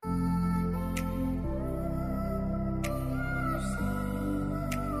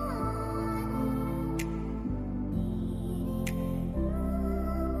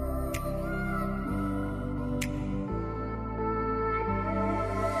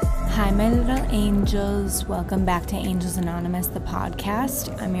Hi, my little angels. Welcome back to Angels Anonymous, the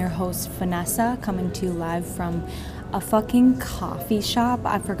podcast. I'm your host, Vanessa, coming to you live from a fucking coffee shop.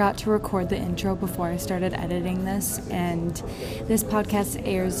 I forgot to record the intro before I started editing this, and this podcast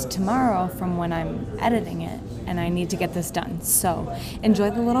airs tomorrow from when I'm editing it, and I need to get this done. So enjoy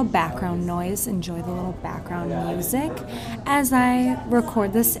the little background noise, enjoy the little background music as I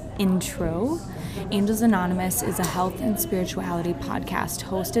record this intro. Angels Anonymous is a health and spirituality podcast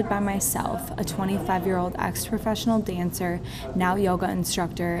hosted by myself, a 25-year-old ex-professional dancer, now yoga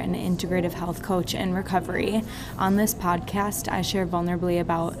instructor, and integrative health coach in recovery. On this podcast, I share vulnerably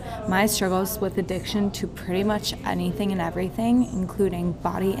about my struggles with addiction to pretty much anything and everything, including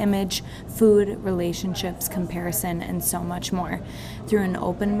body image, food, relationships, comparison, and so much more. Through an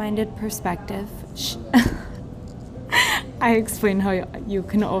open-minded perspective, I explain how you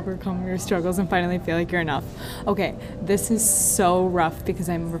can overcome your struggles and finally feel like you're enough. Okay, this is so rough because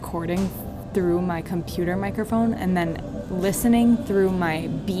I'm recording through my computer microphone and then listening through my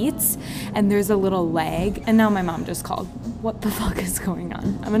Beats, and there's a little lag, and now my mom just called. What the fuck is going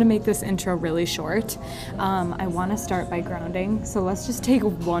on? I'm gonna make this intro really short. I wanna start by grounding, so let's just take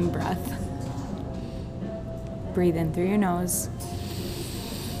one breath. Breathe in through your nose.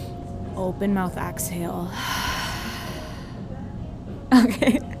 Open mouth, exhale.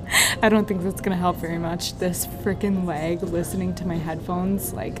 Okay, I don't think that's gonna help very much. This freaking lag, listening to my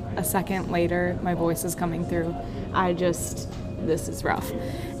headphones, like a second later, my voice is coming through. This is rough.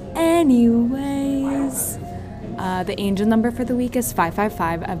 Anyways, the angel number for the week is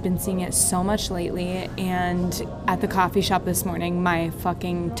 555. I've been seeing it so much lately, and at the coffee shop this morning, my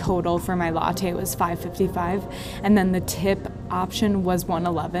fucking total for my latte was 555, and then the tip option was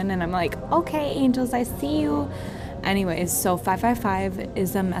 111, and I'm like, okay, angels, I see you. Anyways, so 555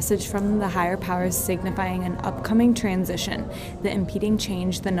 is a message from the higher powers signifying an upcoming transition. The impeding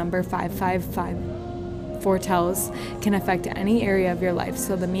change the number 555 foretells can affect any area of your life,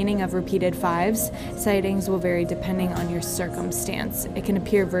 so the meaning of repeated fives sightings will vary depending on your circumstance. It can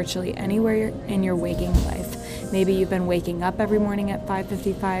appear virtually anywhere in your waking life. Maybe you've been waking up every morning at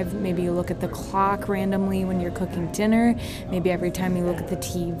 5:55. Maybe you look at the clock randomly when you're cooking dinner. Maybe every time you look at the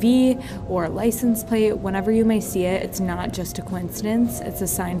TV or a license plate. Whenever you may see it, it's not just a coincidence. It's a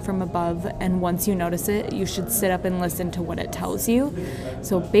sign from above, and once you notice it, you should sit up and listen to what it tells you.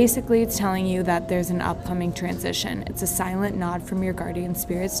 So basically, it's telling you that there's an upcoming transition. It's a silent nod from your guardian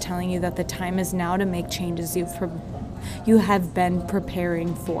spirits telling you that the time is now to make changes you have been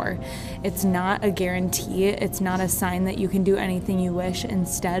preparing for. It's not a guarantee. It's not a sign that you can do anything you wish.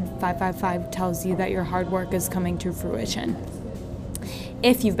 Instead, 555 tells you that your hard work is coming to fruition.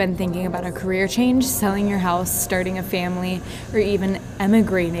 If you've been thinking about a career change, selling your house, starting a family, or even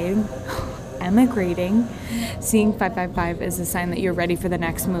emigrating, seeing 555 is a sign that you're ready for the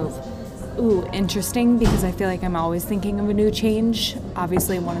next move. Ooh, interesting, because I feel like I'm always thinking of a new change.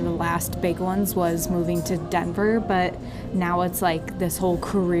 Obviously, one of the last big ones was moving to Denver, but now it's like this whole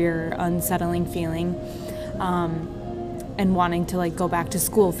career unsettling feeling, and wanting to like go back to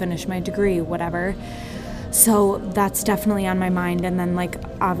school, finish my degree, whatever. So that's definitely on my mind. And then like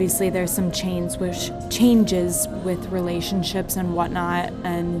obviously there's some changes with relationships and whatnot,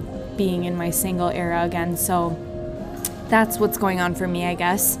 and being in my single era again. So that's what's going on for me, I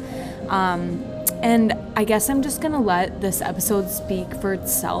guess. And I guess I'm just gonna let this episode speak for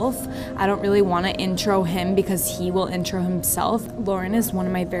itself. I don't really want to intro him because he will intro himself. Loren is one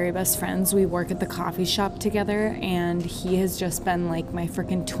of my very best friends. We work at the coffee shop together, and he has just been like my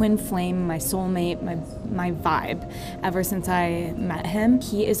freaking twin flame, my soulmate, my vibe ever since I met him.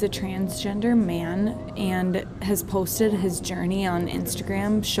 He is a transgender man and has posted his journey on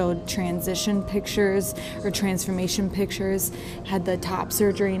Instagram, showed transition pictures or transformation pictures, had the top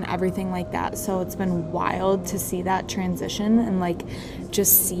surgery and everything like that. So it's been wild to see that transition and like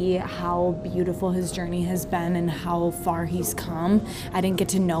just see how beautiful his journey has been and how far he's come. I didn't get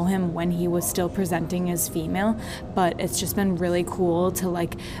to know him when he was still presenting as female, but it's just been really cool to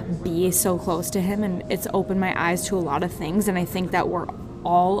like be so close to him, and it's opened my eyes to a lot of things. And I think that we're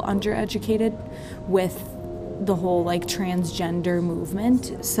all undereducated with the whole like transgender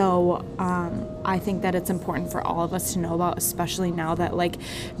movement. So I think that it's important for all of us to know about, especially now that like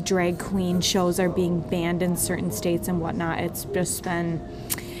drag queen shows are being banned in certain states and whatnot. It's just been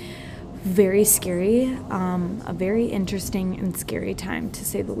very scary, a very interesting and scary time to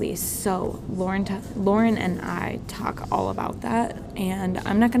say the least. So Loren and I talk all about that, and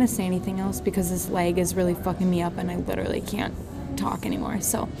I'm not going to say anything else because this leg is really fucking me up and I literally can't talk anymore.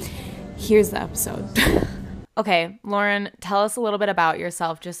 So here's the episode. Okay, Loren, tell us a little bit about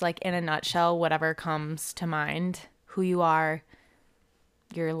yourself, just like in a nutshell, whatever comes to mind, who you are,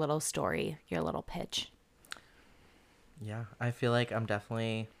 your little story, your little pitch. Yeah, I feel like I'm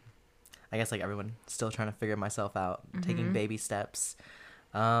definitely, I guess like everyone, still trying to figure myself out, taking baby steps.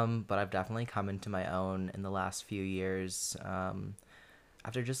 But I've definitely come into my own in the last few years,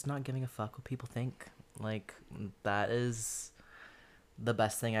 after just not giving a fuck what people think. Like, that is the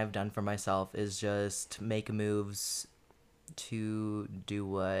best thing I've done for myself, is just make moves to do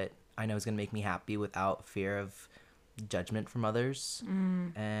what I know is going to make me happy without fear of judgment from others.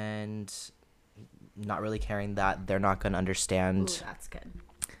 And not really caring that they're not going to understand. Ooh, that's good.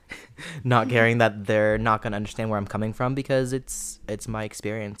 Not caring that they're not going to understand where I'm coming from, because it's my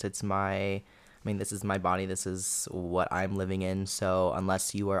experience. This is my body. This is what I'm living in. So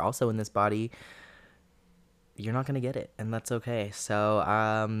unless you are also in this body, you're not going to get it. And that's okay. So,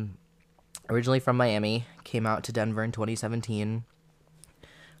 originally from Miami, came out to Denver in 2017.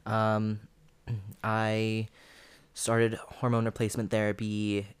 I started hormone replacement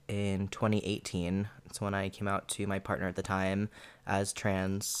therapy in 2018. That's when I came out to my partner at the time as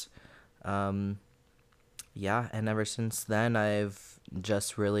trans. Yeah, and ever since then, I've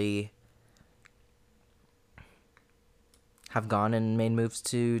just really have gone and made moves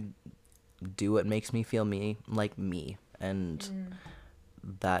to do what makes me feel like me. And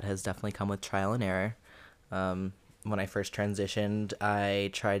that has definitely come with trial and error. When I first transitioned,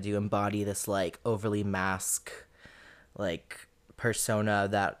 I tried to embody this like overly mask like persona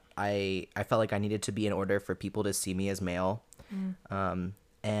that I felt like I needed to be in order for people to see me as male.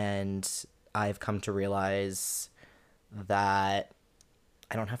 And I've come to realize that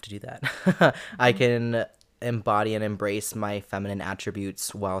I don't have to do that. I can embody and embrace my feminine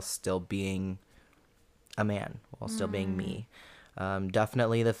attributes while still being a man, while still being me.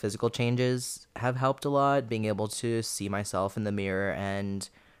 Definitely the physical changes have helped a lot. Being able to see myself in the mirror and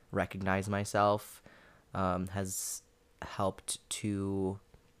recognize myself has helped to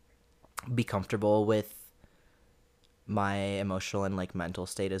be comfortable with my emotional and like mental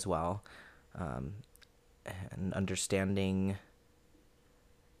state as well. And understanding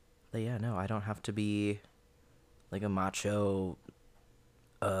that, yeah, no, I don't have to be like a macho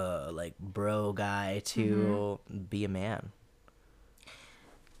like bro guy to be a man.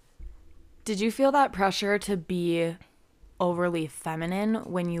 Did you feel that pressure to be overly feminine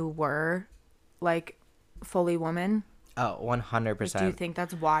when you were like fully woman? Oh, 100%. Like, do you think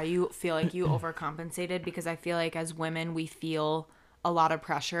that's why you feel like you overcompensated? Because I feel like as women, we feel a lot of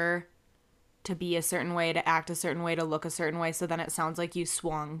pressure to be a certain way, to act a certain way, to look a certain way. So then it sounds like you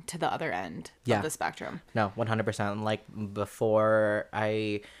swung to the other end of the spectrum. No, 100%. Like before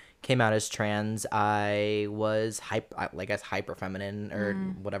I came out as trans, I was hyper feminine or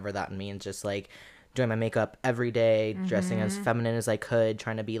whatever that means. Just like doing my makeup every day, dressing as feminine as I could,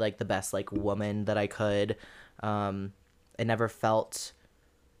 trying to be like the best like woman that I could. It never felt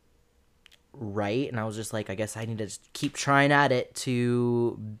right, and I was just like, I guess I need to just keep trying at it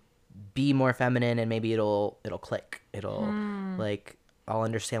to be more feminine, and maybe it'll click. It'll like I'll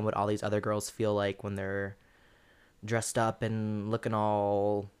understand what all these other girls feel like when they're dressed up and looking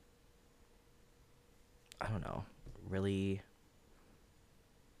all, I don't know, really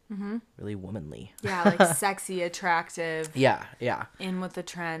really womanly. Yeah, like sexy, attractive. Yeah. In with the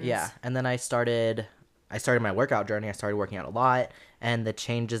trends. Yeah, and then I started my workout journey. I started working out a lot, and the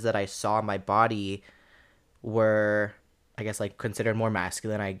changes that I saw in my body were, I guess, like considered more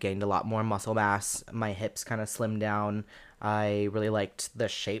masculine. I gained a lot more muscle mass. My hips kind of slimmed down. I really liked the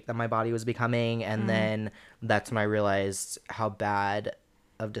shape that my body was becoming, and then that's when I realized how bad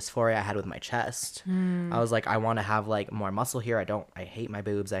of dysphoria I had with my chest. I was like, I want to have like more muscle here. I hate my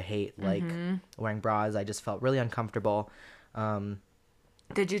boobs. I hate like wearing bras. I just felt really uncomfortable.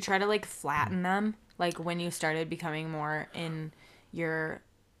 Did you try to like flatten them? Like when you started becoming more in your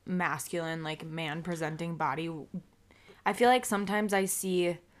masculine, like man presenting body? I feel like sometimes I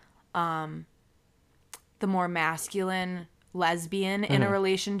see the more masculine lesbian in a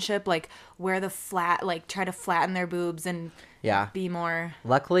relationship, like wear the flat, like try to flatten their boobs and be more.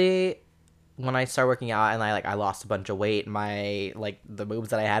 Luckily, when I started working out and I lost a bunch of weight, my like the boobs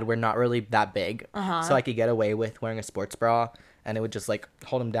that I had were not really that big, so I could get away with wearing a sports bra, and it would just like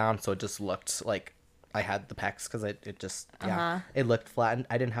hold them down, so it just looked like I had the pecs, because it just it looked flat.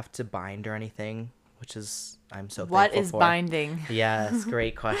 I didn't have to bind or anything, which is I'm so thankful for. What is binding? Yes,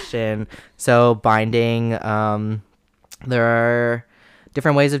 great question. So binding, there are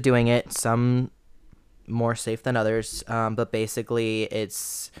different ways of doing it, some more safe than others, but basically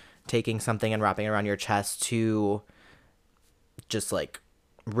it's taking something and wrapping it around your chest to just like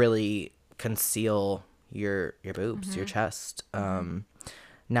really conceal your boobs, your chest.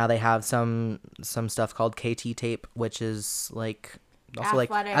 Now they have some stuff called KT tape, which is like also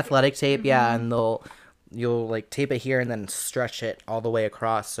like athletic tape, yeah, and you'll like tape it here and then stretch it all the way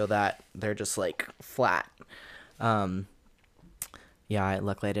across so that they're just like flat. Yeah,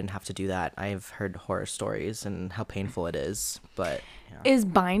 luckily I didn't have to do that. I've heard horror stories and how painful it is, but yeah. Is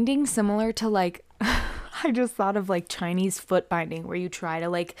binding similar to like I just thought of like Chinese foot binding where you try to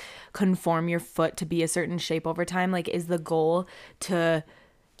like conform your foot to be a certain shape over time? Like, is the goal to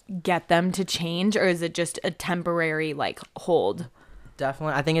get them to change, or is it just a temporary like hold?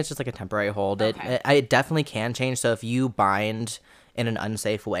 Definitely, I think it's just like a temporary hold. Okay. It definitely can change. So if you bind in an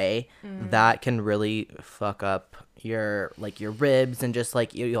unsafe way, that can really fuck up your ribs, and just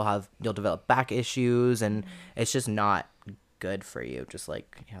like you'll develop back issues, and it's just not good for you. Just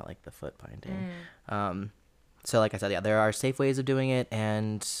like like the foot binding. So like I said, there are safe ways of doing it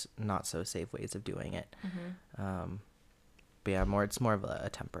and not so safe ways of doing it. But yeah, it's more of a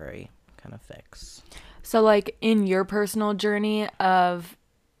temporary kind of fix. So like in your personal journey of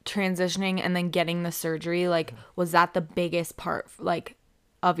transitioning and then getting the surgery, like was that the biggest part like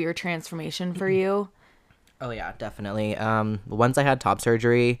of your transformation for you? Oh yeah, definitely. Once I had top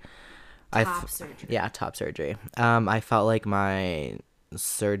surgery, Top surgery. I felt like my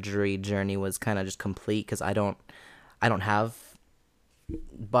surgery journey was kind of just complete because I don't have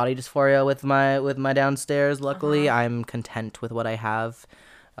body dysphoria with my downstairs. Luckily, I'm content with what I have.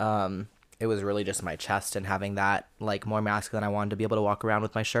 It was really just my chest and having that like more masculine. I wanted to be able to walk around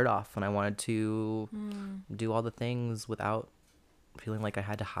with my shirt off, and I wanted to do all the things without feeling like I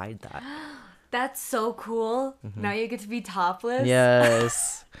had to hide that. That's so cool. Now you get to be topless.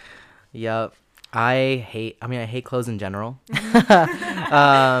 Yes. Yep. I hate clothes in general. But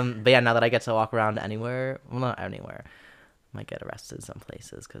yeah, now that I get to walk around anywhere, well, not anywhere, might get arrested some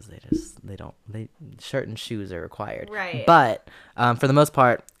places because shirt and shoes are required. Right. But for the most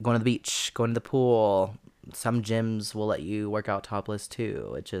part, going to the beach, going to the pool, some gyms will let you work out topless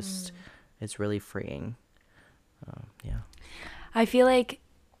too. It just, it's really freeing. Yeah. I feel like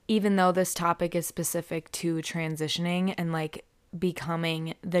even though this topic is specific to transitioning and like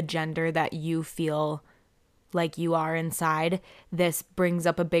becoming the gender that you feel like you are inside, this brings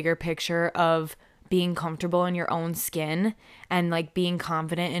up a bigger picture of being comfortable in your own skin and like being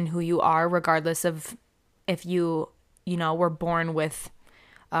confident in who you are, regardless of if you were born with,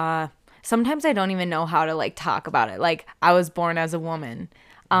 sometimes I don't even know how to like talk about it. Like I was born as a woman,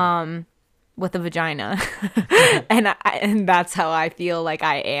 with a vagina and that's how I feel like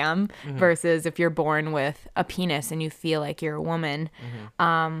I am, versus if you're born with a penis and you feel like you're a woman,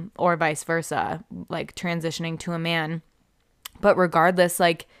 or vice versa, like transitioning to a man. But regardless,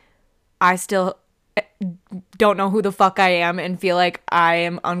 like I still don't know who the fuck I am and feel like I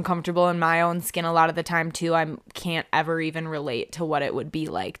am uncomfortable in my own skin a lot of the time too. I can't ever even relate to what it would be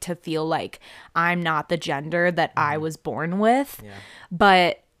like to feel like I'm not the gender that I was born with. Yeah.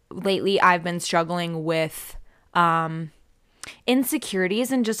 But lately I've been struggling with insecurities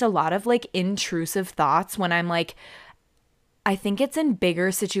and just a lot of like intrusive thoughts when I'm like, I think it's in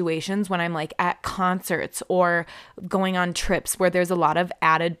bigger situations when I'm like at concerts or going on trips where there's a lot of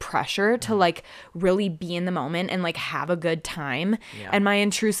added pressure to like really be in the moment and like have a good time. Yeah. And my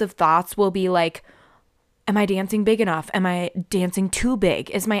intrusive thoughts will be like, am I dancing big enough? Am I dancing too big?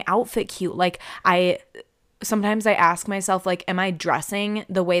 Is my outfit cute? Like sometimes I ask myself, like, am I dressing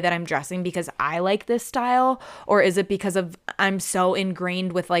the way that I'm dressing because I like this style? Or is it because of I'm so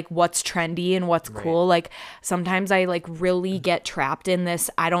ingrained with, like, what's trendy and what's cool? Like, sometimes I, like, really get trapped in this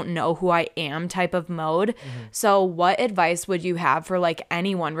I don't know who I am type of mode. So what advice would you have for, like,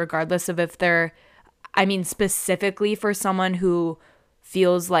 anyone, regardless of if they're, I mean, specifically for someone who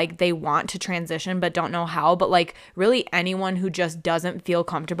feels like they want to transition but don't know how, but like really anyone who just doesn't feel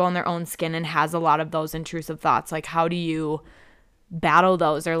comfortable in their own skin and has a lot of those intrusive thoughts, like how do you battle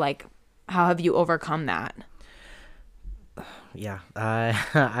those, or like how have you overcome that? Yeah,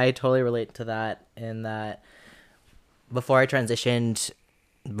 I totally relate to that, in that before I transitioned,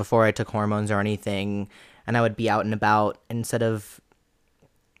 before I took hormones or anything, and I would be out and about, instead of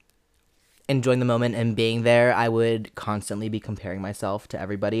enjoying the moment and being there, I would constantly be comparing myself to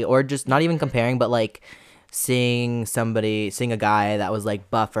everybody, or just not even comparing, but like seeing a guy that was like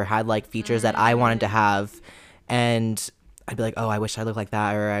buff or had like features that I wanted to have, and I'd be like, oh, I wish I looked like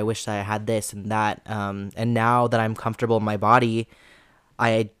that, or I wish I had this and that. And now that I'm comfortable in my body,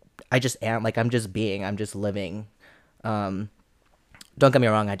 I just am, like, I'm just living. Don't get me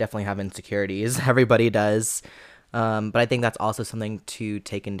wrong, I definitely have insecurities. Everybody does. But I think that's also something to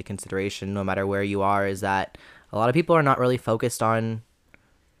take into consideration no matter where you are, is that a lot of people are not really focused on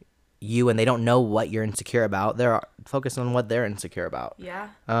you, and they don't know what you're insecure about. They're focused on what they're insecure about. Yeah.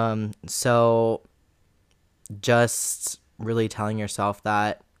 So just really telling yourself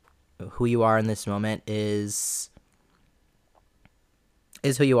that who you are in this moment is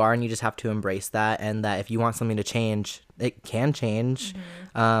who you are, and you just have to embrace that, and that if you want something to change, it can change.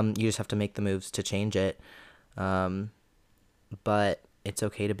 You just have to make the moves to change it. But it's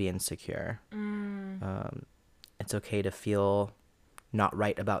okay to be insecure. It's okay to feel not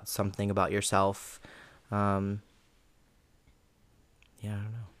right about something about yourself. Yeah, I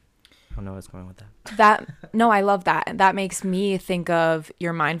don't know. I don't know where I was going with that. No, I love that. That makes me think of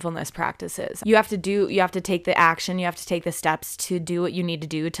your mindfulness practices. You have to take the action, you have to take the steps to do what you need to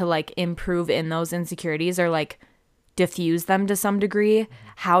do to like improve in those insecurities or like diffuse them to some degree.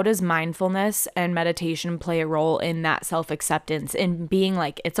 How does mindfulness and meditation play a role in that self-acceptance and being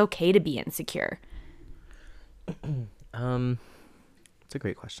like, it's okay to be insecure? It's a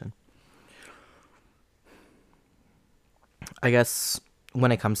great question. I guess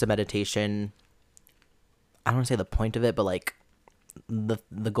when it comes to meditation, I don't want to say the point of it, but like the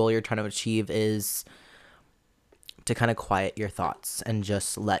goal you're trying to achieve is to kind of quiet your thoughts and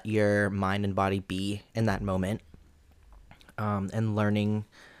just let your mind and body be in that moment. And learning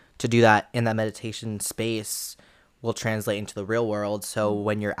to do that in that meditation space will translate into the real world. So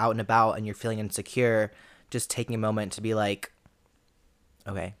when you're out and about and you're feeling insecure, just taking a moment to be like,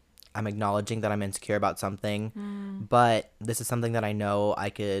 okay, I'm acknowledging that I'm insecure about something, but this is something that I know I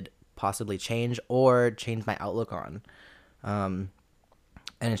could possibly change or change my outlook on. And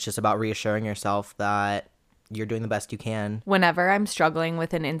it's just about reassuring yourself that you're doing the best you can. Whenever I'm struggling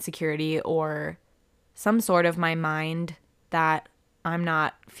with an insecurity or some sort of my mind that I'm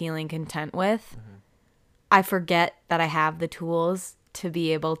not feeling content with, I forget that I have the tools to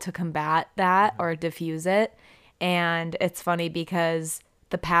be able to combat that or diffuse it. And it's funny because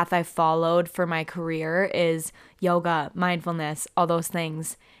the path I followed for my career is yoga, mindfulness, all those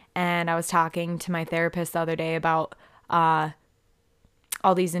things. And I was talking to my therapist the other day about all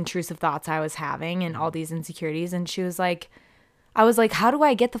these intrusive thoughts I was having and all these insecurities. And she was like, I was like, how do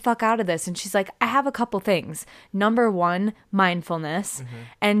I get the fuck out of this? And she's like, I have a couple things. Number one, mindfulness.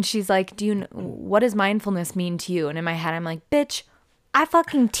 And she's like, what does mindfulness mean to you? And in my head, I'm like, bitch, I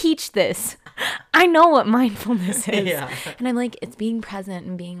fucking teach this. I know what mindfulness is. Yeah. And I'm like, it's being present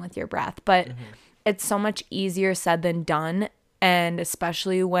and being with your breath. But it's so much easier said than done. And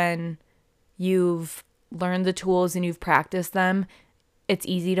especially when you've learned the tools and you've practiced them, it's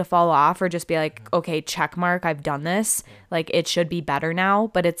easy to fall off or just be like, okay, check mark, I've done this. Like, it should be better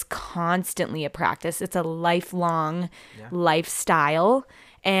now. But it's constantly a practice. It's a lifelong lifestyle.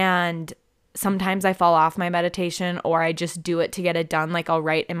 And sometimes I fall off my meditation or I just do it to get it done. Like, I'll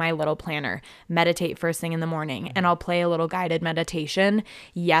write in my little planner, meditate first thing in the morning, and I'll play a little guided meditation.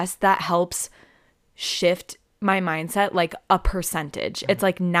 Yes, that helps shift my mindset like a percentage. It's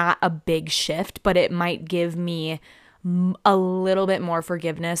like not a big shift, but it might give me a little bit more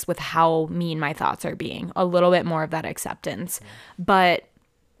forgiveness with how mean my thoughts are being, a little bit more of that acceptance. But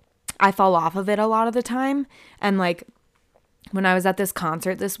I fall off of it a lot of the time. And like when I was at this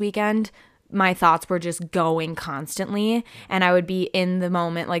concert this weekend, my thoughts were just going constantly, and I would be in the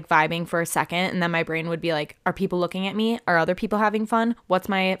moment like vibing for a second, and then my brain would be like, are people looking at me? Are other people having fun? What's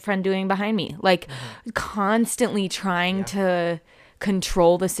my friend doing behind me? Like constantly trying to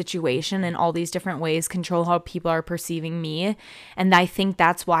control the situation in all these different ways, control how people are perceiving me. And I think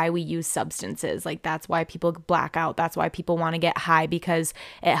that's why we use substances. Like, that's why people black out. That's why people want to get high, because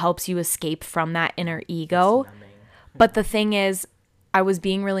it helps you escape from that inner ego. But the thing is, I was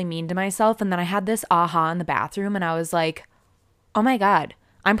being really mean to myself, and then I had this aha in the bathroom, and I was like, oh my God,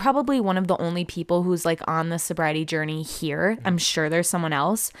 I'm probably one of the only people who's like on the sobriety journey here. I'm sure there's someone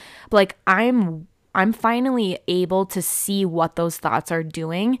else, but like I'm finally able to see what those thoughts are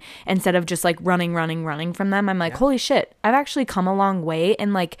doing instead of just like running from them. I'm like, holy shit, I've actually come a long way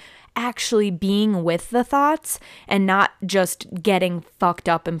in like actually being with the thoughts and not just getting fucked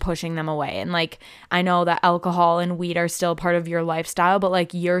up and pushing them away. And like, I know that alcohol and weed are still part of your lifestyle, but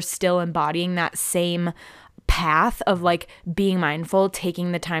like you're still embodying that same path of like being mindful,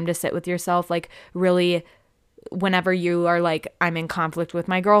 taking the time to sit with yourself, like really whenever you are like, I'm in conflict with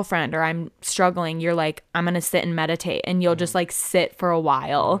my girlfriend or I'm struggling, you're like, I'm going to sit and meditate, and you'll just like sit for a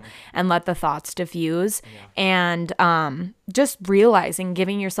while and let the thoughts diffuse. And just realizing,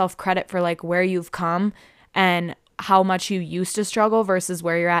 giving yourself credit for like where you've come and how much you used to struggle versus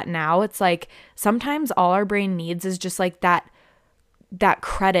where you're at now. It's like sometimes all our brain needs is just like that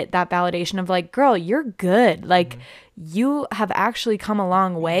credit, that validation of like, girl, you're good. Like you have actually come a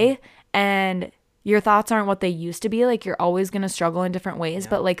long way, and your thoughts aren't what they used to be. Like, you're always going to struggle in different ways,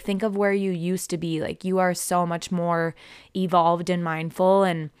 but like, think of where you used to be. Like, you are so much more evolved and mindful.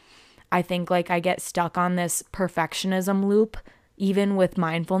 And I think like I get stuck on this perfectionism loop, even with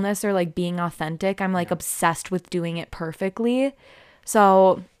mindfulness or like being authentic. I'm like obsessed with doing it perfectly.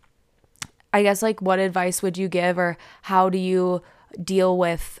 So I guess like what advice would you give, or how do you deal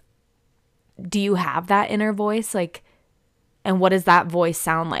with, do you have that inner voice? Like, and what does that voice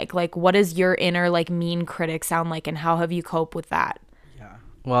sound like? Like, what does your inner like mean critic sound like, and how have you coped with that? Yeah.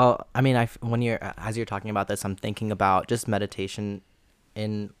 Well, I mean, when you're as you're talking about this, I'm thinking about just meditation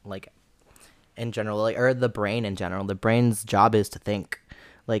in like in general, like, or the brain in general. The brain's job is to think.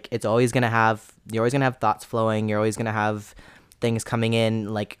 Like, you're always gonna have thoughts flowing. You're always gonna have things coming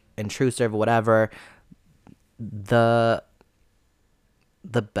in, like intrusive, whatever. The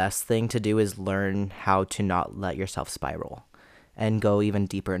best thing to do is learn how to not let yourself spiral and go even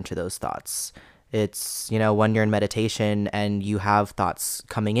deeper into those thoughts. It's, when you're in meditation and you have thoughts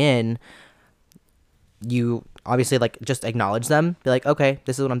coming in, you obviously like just acknowledge them. Be like, okay,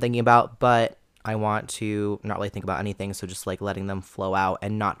 this is what I'm thinking about, but I want to not really think about anything. So just like letting them flow out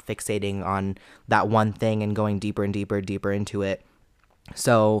and not fixating on that one thing and going deeper and deeper into it.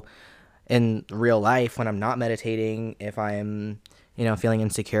 So in real life, when I'm not meditating, if I'm, feeling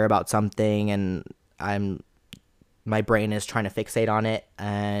insecure about something and my brain is trying to fixate on it,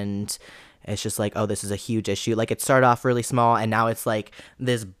 and it's just like, oh, this is a huge issue. Like, it started off really small and now it's like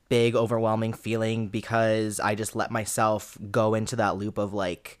this big overwhelming feeling because I just let myself go into that loop of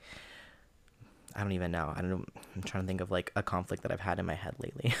like, I don't even know. I'm trying to think of like a conflict that I've had in my head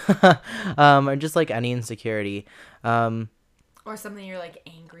lately. Or just like any insecurity. Or something you're like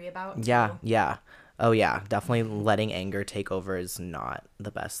angry about. Yeah. Oh yeah, definitely letting anger take over is not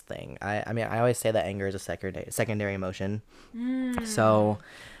the best thing. I mean, I always say that anger is a secondary emotion. So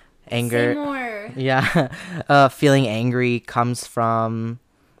anger. Say more. Yeah. Feeling angry comes from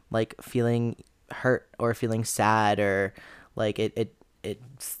like feeling hurt or feeling sad, or like it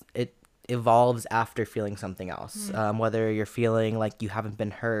evolves after feeling something else. Whether you're feeling like you haven't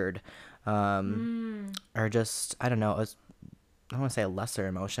been heard, or just, I don't know, I don't want to say a lesser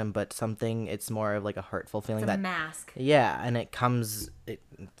emotion, but something, it's more of like a hurtful feeling. It's a mask. Yeah, and it comes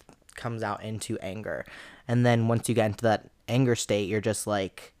out into anger. And then once you get into that anger state, you're just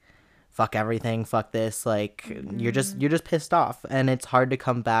like, fuck everything, fuck this, like you're just pissed off, and it's hard to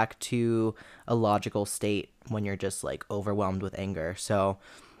come back to a logical state when you're just like overwhelmed with anger. So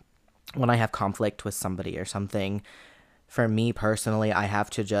when I have conflict with somebody or something, for me personally, I have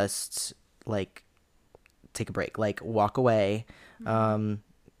to just like take a break, like walk away,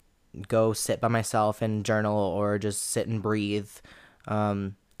 go sit by myself and journal, or just sit and breathe,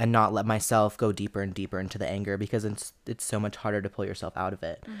 and not let myself go deeper and deeper into the anger, because it's so much harder to pull yourself out of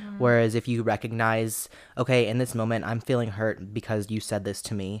it. Whereas if you recognize, okay, in this moment I'm feeling hurt because you said this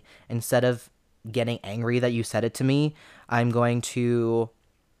to me, instead of getting angry that you said it to me, I'm going to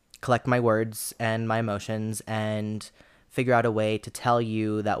collect my words and my emotions and figure out a way to tell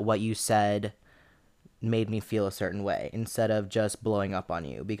you that what you said made me feel a certain way, instead of just blowing up on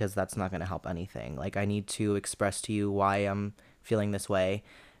you, because that's not going to help anything. Like, I need to express to you why I'm feeling this way,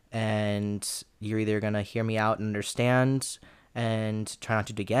 and you're either going to hear me out and understand and try not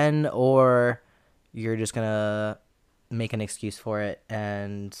to do it again, or you're just going to make an excuse for it,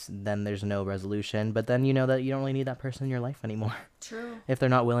 and then there's no resolution. But then you know that you don't really need that person in your life anymore. True. If they're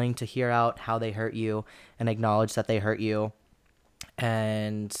not willing to hear out how they hurt you and acknowledge that they hurt you.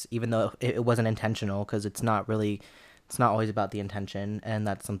 And even though it wasn't intentional, because it's not always about the intention. And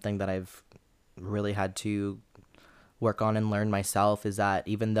that's something that I've really had to work on and learn myself, is that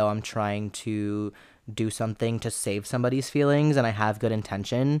even though I'm trying to do something to save somebody's feelings and I have good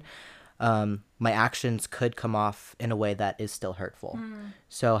intention, my actions could come off in a way that is still hurtful.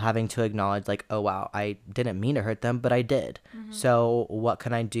 So having to acknowledge, like, oh wow, I didn't mean to hurt them, but I did. So what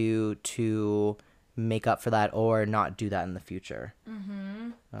can I do to make up for that, or not do that in the future?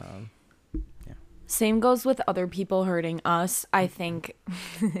 Same goes with other people hurting us. I think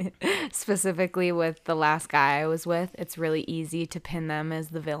specifically with the last guy I was with, it's really easy to pin them as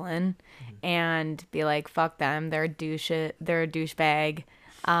the villain and be like, fuck them, they're a douchebag.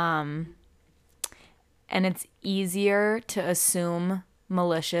 And it's easier to assume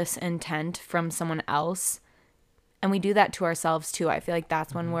malicious intent from someone else. And we do that to ourselves too. I feel like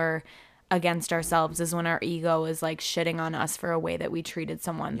that's when we're against ourselves, is when our ego is like shitting on us for a way that we treated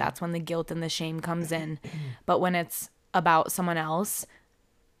someone. That's when the guilt and the shame comes in. But when it's about someone else,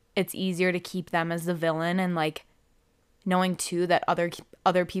 it's easier to keep them as the villain, and like knowing too that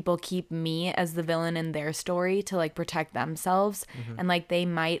other people keep me as the villain in their story to like protect themselves. And like they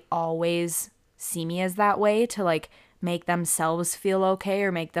might always see me as that way to like make themselves feel okay,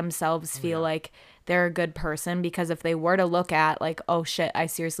 or make themselves feel like they're a good person, because if they were to look at like, oh shit, I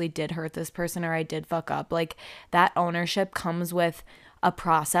seriously did hurt this person, or I did fuck up, like that ownership comes with a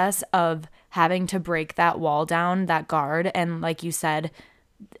process of having to break that wall down, that guard. And like you said,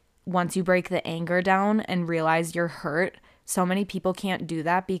 once you break the anger down and realize you're hurt, so many people can't do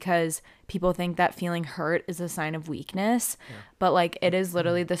that because people think that feeling hurt is a sign of weakness. Yeah. But like it is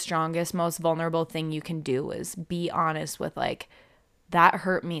literally the strongest, most vulnerable thing you can do is be honest with like, that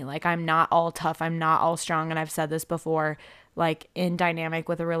hurt me. Like I'm not all tough. I'm not all strong. And I've said this before, like in dynamic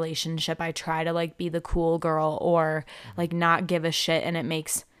with a relationship, I try to like be the cool girl or like not give a shit. And it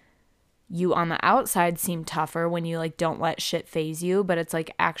makes you on the outside seem tougher when you like don't let shit phase you. But it's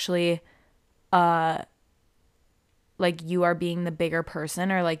like actually, like you are being the bigger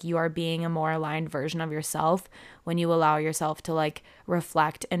person, or like you are being a more aligned version of yourself when you allow yourself to like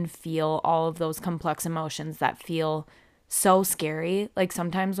reflect and feel all of those complex emotions that feel so scary. Like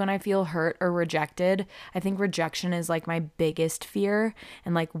sometimes when I feel hurt or rejected, I think rejection is like my biggest fear,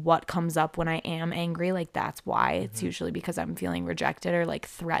 and like what comes up when I am angry, like that's why. It's usually because I'm feeling rejected or like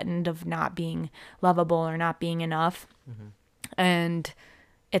threatened of not being lovable or not being enough. And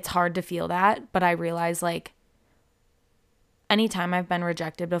it's hard to feel that, but I realize like anytime I've been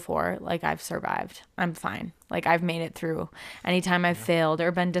rejected before, like I've survived. I'm fine. Like I've made it through. Anytime I've failed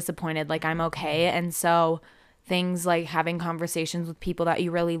or been disappointed, like I'm okay. And so things like having conversations with people that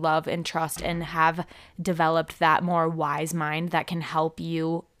you really love and trust and have developed that more wise mind that can help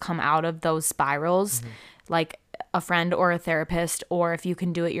you come out of those spirals, like a friend or a therapist, or if you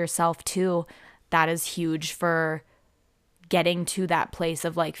can do it yourself too, that is huge for getting to that place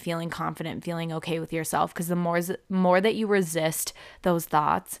of like feeling confident, feeling okay with yourself. Because the more that you resist those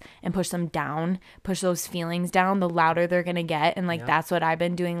thoughts and push them down, push those feelings down, the louder they're gonna get. And like that's what I've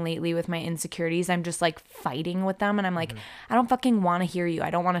been doing lately with my insecurities. I'm just like fighting with them, and I'm like, I don't fucking want to hear you. I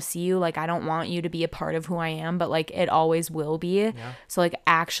don't want to see you. Like I don't want you to be a part of who I am, but like it always will be. So like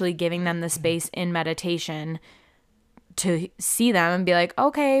actually giving them the space in meditation to see them and be like,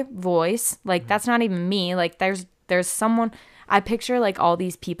 okay, voice, like that's not even me. Like there's someone. I picture like all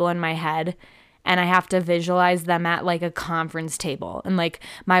these people in my head, and I have to visualize them at like a conference table, and like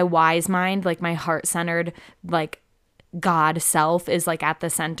my wise mind, like my heart-centered like God self is like at the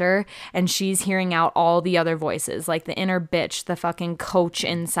center, and she's hearing out all the other voices, like the inner bitch, the fucking coach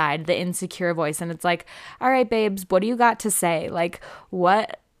inside, the insecure voice. And it's like, all right, babes, what do you got to say? Like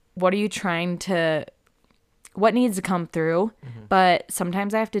what are you trying to, what needs to come through? But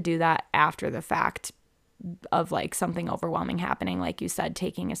sometimes I have to do that after the fact of like something overwhelming happening, like you said,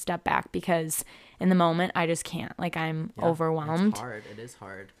 taking a step back, because in the moment I just can't, like I'm overwhelmed. It's hard. It is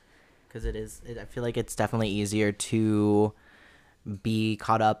hard because I feel like it's definitely easier to be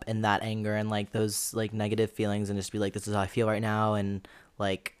caught up in that anger and like those like negative feelings and just be like, this is how I feel right now, and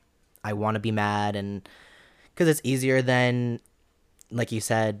like I want to be mad, and because it's easier than, like you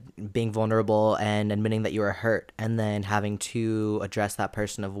said, being vulnerable and admitting that you were hurt, and then having to address that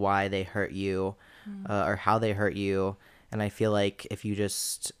person of why they hurt you, or how they hurt you. And I feel like if you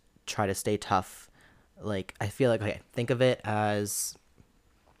just try to stay tough, like I feel like, okay, think of it as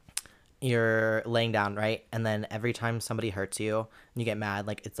you're laying down, right? And then every time somebody hurts you and you get mad,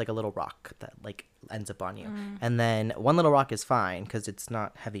 like it's like a little rock that like ends up on you. And then one little rock is fine because it's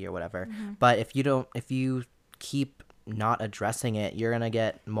not heavy or whatever. But if you keep not addressing it, you're gonna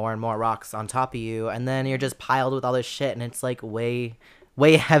get more and more rocks on top of you, and then you're just piled with all this shit, and it's like way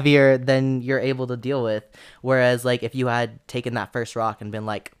heavier than you're able to deal with. Whereas like if you had taken that first rock and been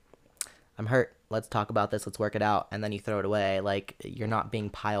like, I'm hurt, let's talk about this, let's work it out, and then you throw it away, like you're not being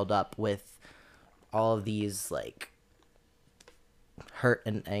piled up with all of these like hurt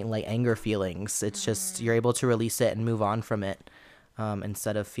and like anger feelings. It's just you're able to release it and move on from it,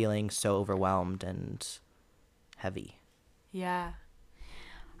 instead of feeling so overwhelmed and heavy. Yeah.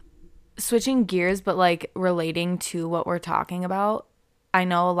 Switching gears, but like relating to what we're talking about, I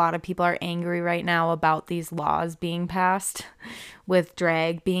know a lot of people are angry right now about these laws being passed with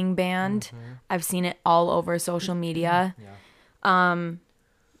drag being banned. I've seen it all over social media.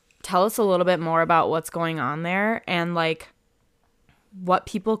 Tell us a little bit more about what's going on there, and like what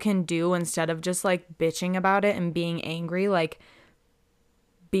people can do instead of just like bitching about it and being angry, like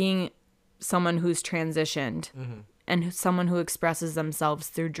being someone who's transitioned and someone who expresses themselves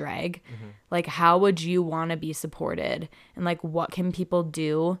through drag. Like how would you want to be supported, and like what can people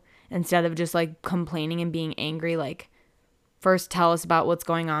do instead of just like complaining and being angry? Like first tell us about what's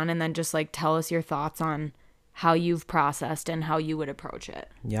going on, and then just like tell us your thoughts on how you've processed and how you would approach it.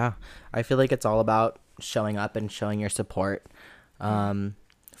 Yeah, I feel like it's all about showing up and showing your support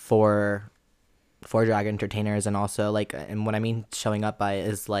for drag entertainers. And also like, and what I mean showing up by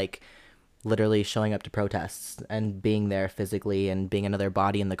is like literally showing up to protests and being there physically and being another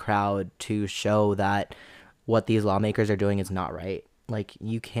body in the crowd to show that what these lawmakers are doing is not right. Like,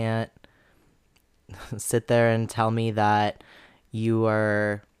 you can't sit there and tell me that you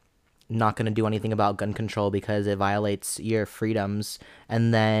are not going to do anything about gun control because it violates your freedoms,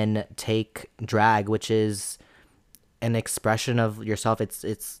 and then take drag, which is an expression of yourself.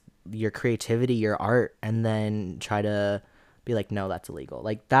 It's your creativity, your art, and then try to be like, no, that's illegal.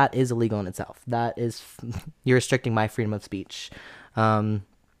 Like, that is illegal in itself. That is you're restricting my freedom of speech. Yeah,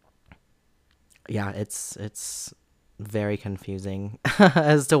 it's very confusing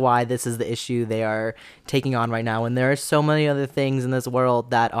as to why this is the issue they are taking on right now, and there are so many other things in this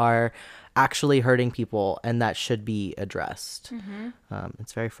world that are actually hurting people and that should be addressed.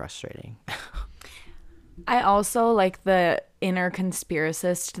 It's very frustrating. I also, like the inner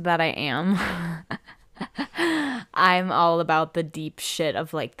conspiracist that I am, I'm all about the deep shit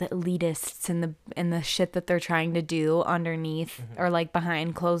of like the elitists and the shit that they're trying to do underneath or like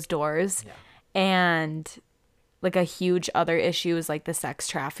behind closed doors. Yeah. And like a huge other issue is like the sex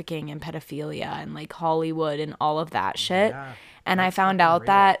trafficking and pedophilia and like Hollywood and all of that shit. Yeah, and I found out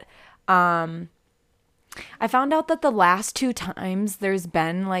that the last 2 times there's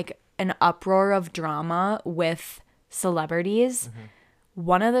been like an uproar of drama with celebrities.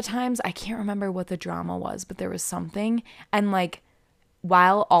 One of the times, I can't remember what the drama was, but there was something. And like,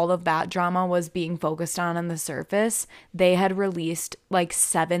 while all of that drama was being focused on the surface, they had released like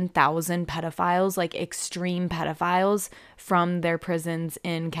 7,000 pedophiles, like extreme pedophiles, from their prisons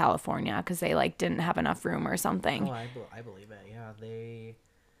in California because they like didn't have enough room or something. Oh, I believe it. Yeah, they.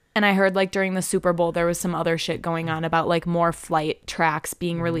 And I heard like during the Super Bowl, there was some other shit going on about like more flight tracks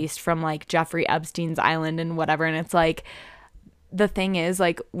being released from like Jeffrey Epstein's island and whatever. And it's like, the thing is,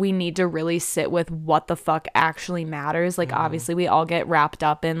 like, we need to really sit with what the fuck actually matters. Like, obviously we all get wrapped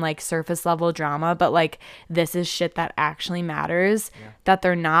up in like surface level drama, but like, this is shit that actually matters, that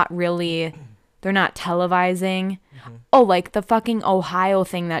they're not televising. Oh, like the fucking Ohio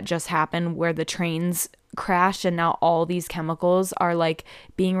thing that just happened where the trains crashed and now all these chemicals are like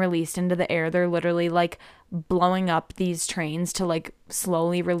being released into the air. They're literally like blowing up these trains to like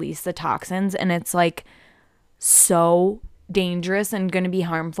slowly release the toxins, and it's like so dangerous and going to be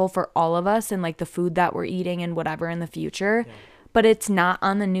harmful for all of us and like the food that we're eating and whatever in the future. But it's not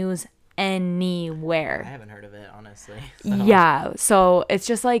on the news anywhere. I haven't heard of it, honestly. Yeah, so it's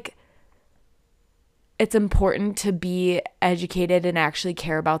just like, it's important to be educated and actually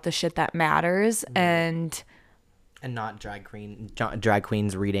care about the shit that matters. And not drag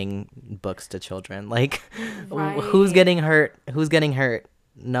queens reading books to children. Like, Right. Who's getting hurt?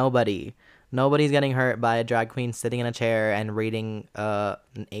 Nobody. Nobody's getting hurt by a drag queen sitting in a chair and reading an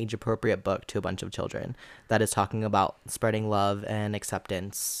age-appropriate book to a bunch of children that is talking about spreading love and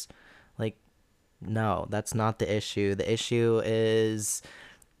acceptance. Like, no, that's not the issue. The issue is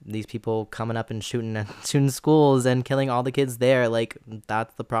these people coming up and shooting schools and killing all the kids there. Like,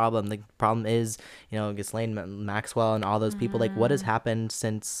 that's the problem. The problem is, Ghislaine Maxwell and all those people. Like, what has happened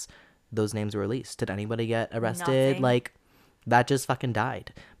since those names were released? Did anybody get arrested? Nothing. Like, that just fucking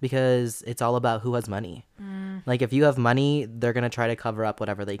died because it's all about who has money. Like, if you have money, they're going to try to cover up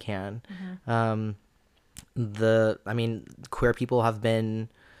whatever they can. Queer people have been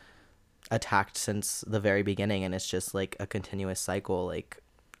attacked since the very beginning, and it's just like a continuous cycle. Like,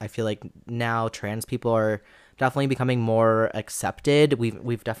 I feel like now trans people are definitely becoming more accepted.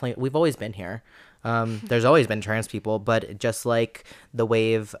 We've always been here. There's always been trans people, but just like the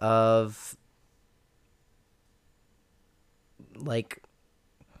wave of black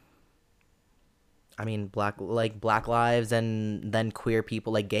lives and then queer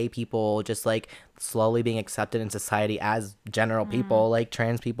people, like gay people, just like slowly being accepted in society as general people. Like,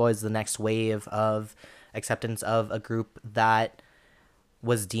 trans people is the next wave of acceptance of a group that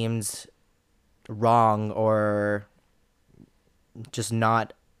was deemed wrong or just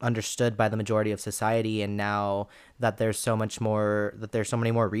not understood by the majority of society. And now that there's so many more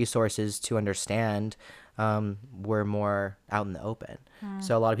resources to understand, we're more out in the open.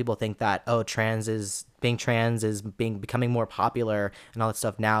 So a lot of people think that, becoming more popular and all that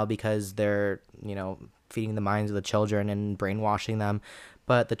stuff now because they're, feeding the minds of the children and brainwashing them.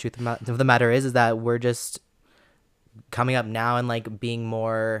 But the truth of the matter is that we're just coming up now and like being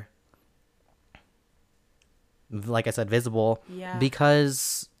more, like I said, visible.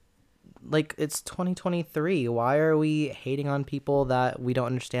 Because like, it's 2023. Why are we hating on people that we don't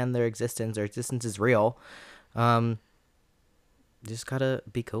understand their existence? Their existence is real. Just gotta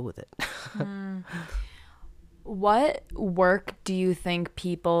be cool with it. What work do you think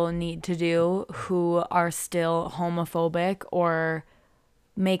people need to do who are still homophobic or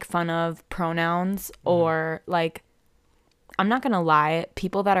make fun of pronouns or like, I'm not going to lie,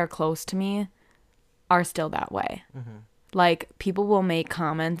 people that are close to me are still that way. Like, people will make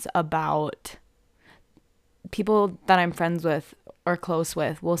comments about people that I'm friends with or close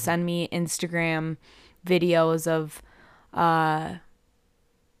with will send me Instagram videos of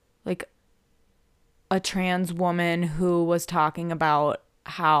like a trans woman who was talking about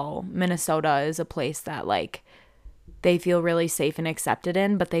how Minnesota is a place that like they feel really safe and accepted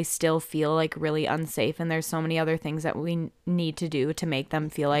in, but they still feel like really unsafe. And there's so many other things that we need to do to make them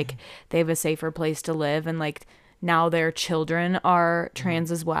feel like they have a safer place to live. And like now their children are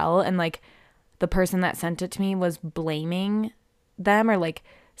trans as well. And like the person that sent it to me was blaming them or like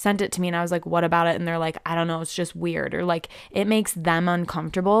sent it to me and I was like, what about it? And they're like, I don't know, it's just weird, or like it makes them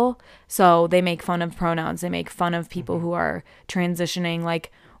uncomfortable. So they make fun of pronouns. They make fun of people who are transitioning.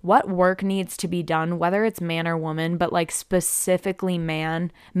 Like, what work needs to be done, whether it's man or woman, but like specifically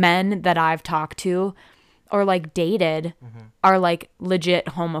men that I've talked to or like dated are like legit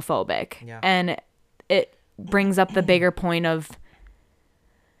homophobic. Yeah. And it brings up the bigger point of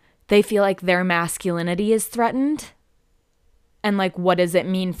they feel like their masculinity is threatened. And like, what does it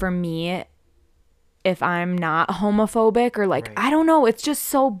mean for me if I'm not homophobic? Or like, I don't know. It's just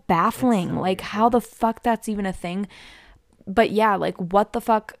so baffling. So like, how the fuck that's even a thing. But yeah, like, what the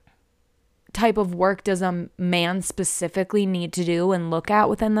fuck type of work does a man specifically need to do and look at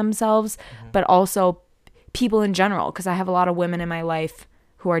within themselves? But also people in general, because I have a lot of women in my life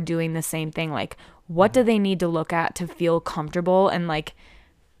who are doing the same thing. Like, what do they need to look at to feel comfortable and like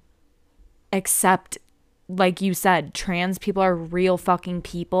accept, like you said, trans people are real fucking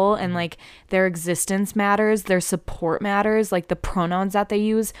people and like their existence matters, their support matters, like the pronouns that they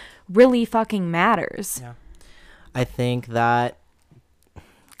use really fucking matters. Yeah. I think that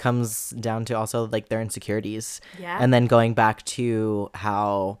comes down to also like their insecurities. Yeah. And then going back to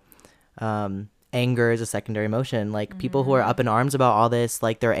how anger is a secondary emotion. Like people who are up in arms about all this,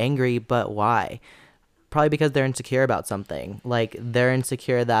 like they're angry, but why? Probably because they're insecure about something. Like they're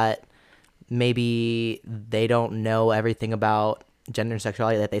insecure that maybe they don't know everything about gender and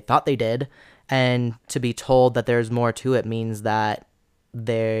sexuality that they thought they did. And to be told that there's more to it means that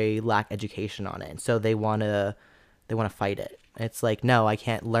they lack education on it. So they want to fight it. It's like, no, I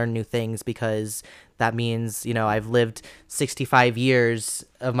can't learn new things because that means, you know, I've lived 65 years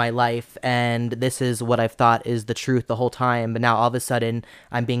of my life and this is what I've thought is the truth the whole time. But now all of a sudden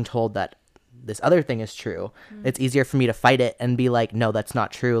I'm being told that this other thing is true. It's easier for me to fight it and be like, no, that's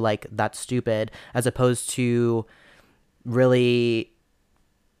not true. Like, that's stupid, as opposed to really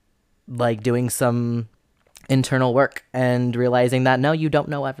like doing some internal work and realizing that, no, you don't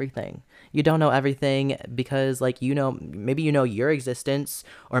know everything. You don't know everything because like, you know, maybe you know your existence,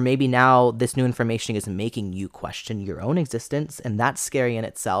 or maybe now this new information is making you question your own existence, and that's scary in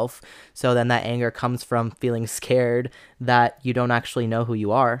itself. So then that anger comes from feeling scared that you don't actually know who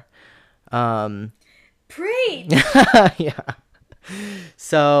you are. Preach. Yeah.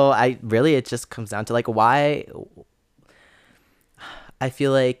 So it just comes down to like, why I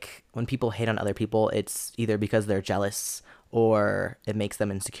feel like when people hate on other people, it's either because they're jealous or it makes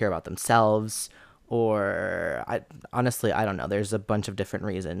them insecure about themselves, or I don't know. There's a bunch of different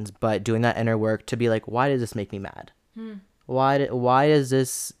reasons, but doing that inner work to be like, why does this make me mad? Why does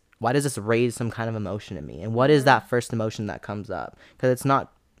this raise some kind of emotion in me? And what is that first emotion that comes up? Because it's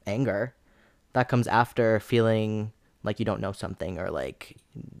not anger. That comes after feeling like you don't know something, or like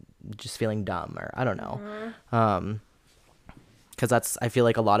just feeling dumb, or I don't know. Because I feel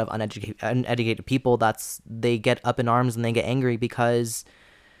like a lot of uneducated people, they get up in arms and they get angry because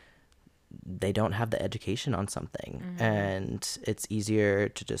they don't have the education on something. And it's easier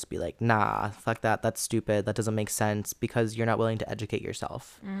to just be like, nah, fuck that. That's stupid. That doesn't make sense, because you're not willing to educate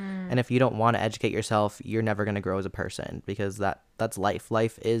yourself. And if you don't want to educate yourself, you're never going to grow as a person, because that's life.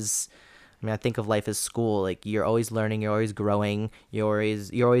 Life is, I mean, I think of life as school. Like, you're always learning, you're always growing, you're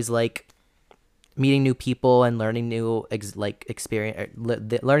always like meeting new people and learning new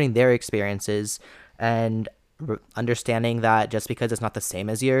learning their experiences, and understanding that just because it's not the same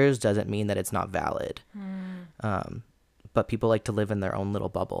as yours doesn't mean that it's not valid. But people like to live in their own little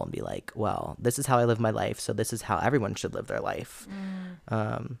bubble and be like, well, this is how I live my life, so this is how everyone should live their life.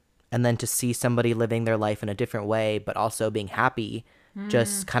 And then to see somebody living their life in a different way but also being happy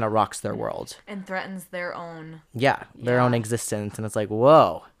just kind of rocks their world And threatens their own. Their own existence. And it's like,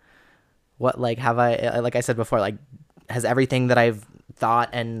 whoa, what, like, have I, like I said before, like, has everything that I've thought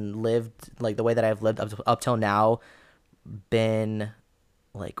and lived, like the way that I've lived up till now, been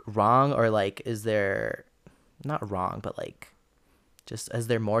like wrong? Or like, is there, not wrong, but like, just, is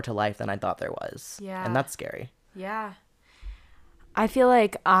there more to life than I thought there was? Yeah. And that's scary. Yeah. I feel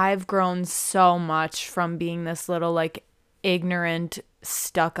like I've grown so much from being this little like ignorant,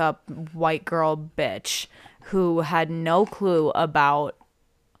 stuck up white girl bitch who had no clue about,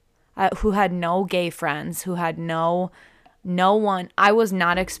 who had no gay friends, who had no one. I was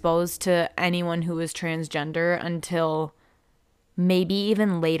not exposed to anyone who was transgender until maybe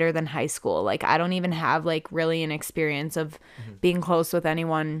even later than high school. Like I don't even have like really an experience of being close with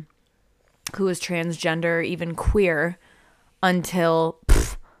anyone who was transgender, even queer, until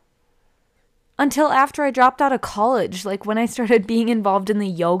after I dropped out of college, like when I started being involved in the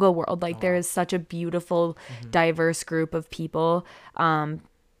yoga world. Like there is such a beautiful, diverse group of people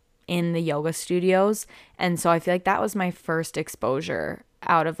in the yoga studios. And so I feel like that was my first exposure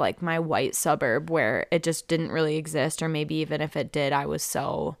out of like my white suburb where it just didn't really exist, or maybe even if it did, I was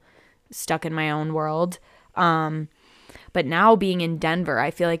so stuck in my own world. But now being in Denver, I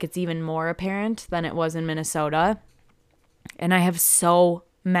feel like it's even more apparent than it was in Minnesota. And I have so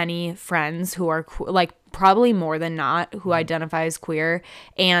many friends who are like probably more than not who identify as queer,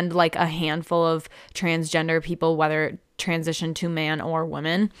 and like a handful of transgender people, whether transition to man or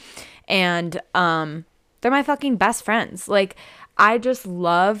woman. And they're my fucking best friends. Like I just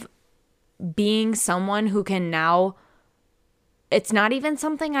love being someone who can now, it's not even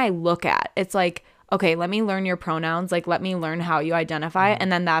something I look at. It's like, okay, let me learn your pronouns. Like, let me learn how you identify.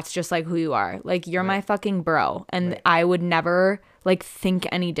 And then that's just like who you are. Like, you're my fucking bro. And I would never like think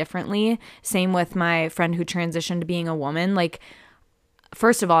any differently. Same with my friend who transitioned to being a woman. Like,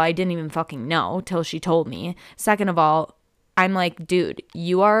 first of all, I didn't even fucking know till she told me. Second of all, I'm like, dude,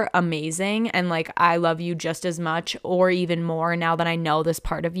 you are amazing. And like, I love you just as much or even more now that I know this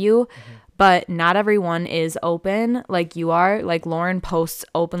part of you. But not everyone is open like you are. Like Loren posts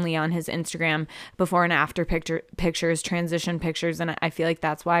openly on his Instagram before and after pictures, transition pictures. And I feel like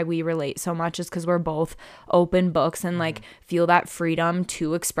that's why we relate so much, is because we're both open books and like feel that freedom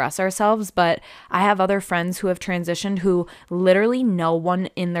to express ourselves. But I have other friends who have transitioned who literally no one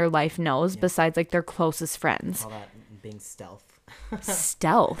in their life knows besides like their closest friends. All that being stealth.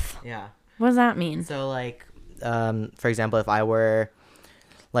 Stealth? Yeah. What does that mean? So like, for example, if I were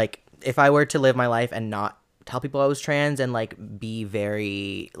to live my life and not tell people I was trans and like be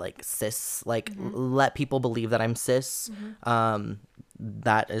very like cis, like let people believe that I'm cis,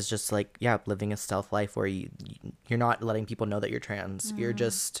 that is just like, yeah, living a stealth life where you're not letting people know that you're trans. You're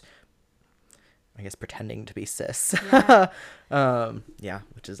just, I guess, pretending to be cis. Which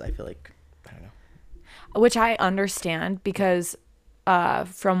is, I feel like, I don't know. Which I understand because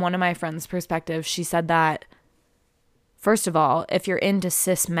from one of my friends' perspective, she said that, first of all, if you're into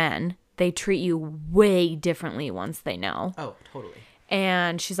cis men, they treat you way differently once they know. Oh, totally.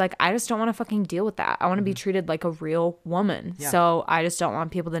 And she's like, I just don't want to fucking deal with that. I want to be treated like a real woman. Yeah. So I just don't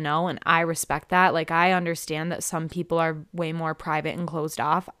want people to know. And I respect that. Like, I understand that some people are way more private and closed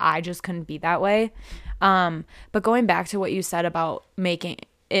off. I just couldn't be that way. But going back to what you said about making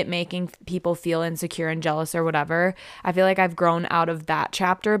people feel insecure and jealous or whatever, I feel like I've grown out of that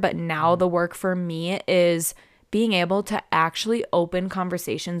chapter. But now the work for me is being able to actually open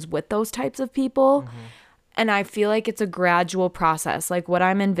conversations with those types of people. And I feel like it's a gradual process. Like what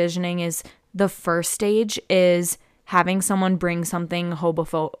I'm envisioning is the first stage is having someone bring something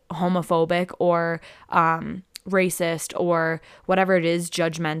homophobic or racist or whatever it is,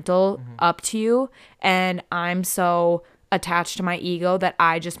 judgmental up to you. And I'm so attached to my ego that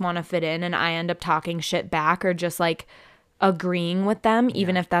I just want to fit in, and I end up talking shit back or just like agreeing with them,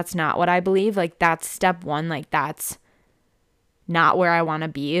 even if that's not what I believe. Like that's step one. Like that's not where I want to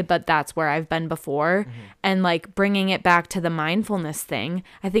be, but that's where I've been before. And like bringing it back to the mindfulness thing,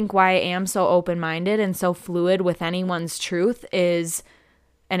 I think why I am so open-minded and so fluid with anyone's truth is,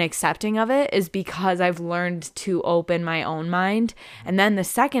 and accepting of it, is because I've learned to open my own mind. And then the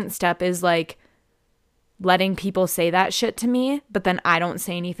second step is like letting people say that shit to me, but then I don't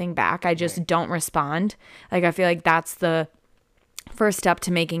say anything back. I just don't respond. Like, I feel like that's the first step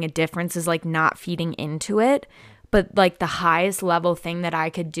to making a difference, is like not feeding into it. But like the highest level thing that I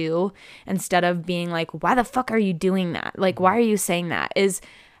could do, instead of being like, why the fuck are you doing that? Like, why are you saying that? Is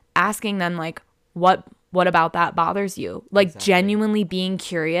asking them like, what about that bothers you? Like genuinely being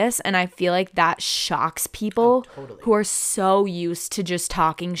curious. And I feel like that shocks people who are so used to just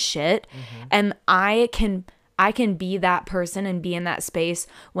talking shit. And I can be that person and be in that space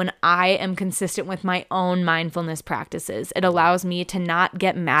when I am consistent with my own mindfulness practices. It allows me to not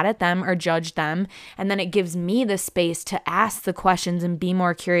get mad at them or judge them. And then it gives me the space to ask the questions and be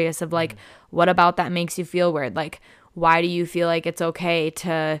more curious of like, what about that makes you feel weird? Like, why do you feel like it's okay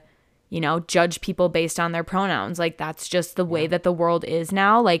to, judge people based on their pronouns? Like, that's just the way that the world is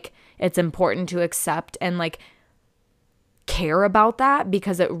now. Like, it's important to accept and like care about that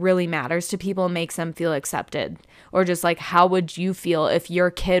because it really matters to people and makes them feel accepted. Or just like, how would you feel if your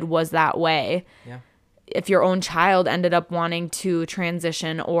kid was that way? Yeah. If your own child ended up wanting to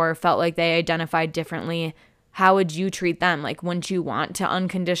transition or felt like they identified differently, how would you treat them? Like, wouldn't you want to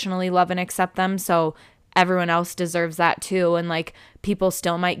unconditionally love and accept them? So everyone else deserves that too. And like, people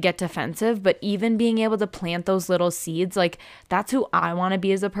still might get defensive, but even being able to plant those little seeds, like, that's who I want to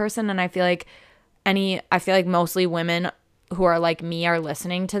be as a person. And I feel like mostly women who are like me are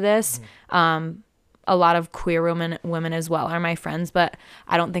listening to this. A lot of queer women as well are my friends, but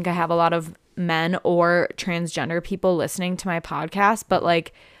I don't think I have a lot of men or transgender people listening to my podcast. But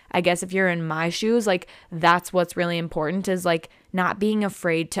like, I guess if you're in my shoes, like, that's what's really important, is like not being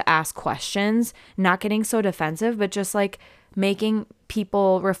afraid to ask questions, not getting so defensive, but just like making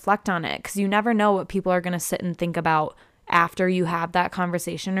people reflect on it. 'Cause you never know what people are going to sit and think about after you have that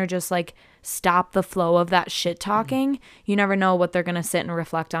conversation, or just like stop the flow of that shit talking. You never know what they're going to sit and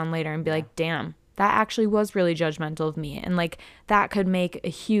reflect on later and be like, damn, that actually was really judgmental of me. And like, that could make a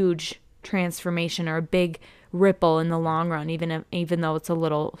huge transformation or a big ripple in the long run, even though it's a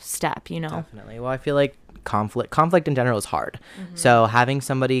little step, you know. Definitely. Well, I feel like conflict in general is hard. So having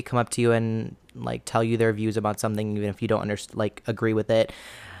somebody come up to you and like tell you their views about something, even if you don't agree with it,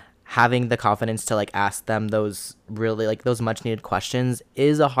 having the confidence to like ask them those really like those much needed questions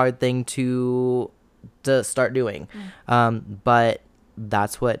is a hard thing to start doing. But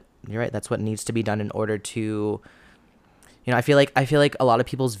you're right, that's what needs to be done in order to, you know, I feel like a lot of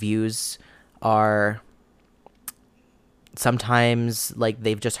people's views are sometimes like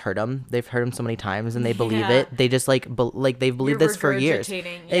they've just heard them so many times and they believe it. They just they've believed this for years.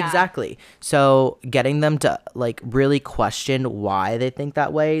 Exactly. So getting them to like really question why they think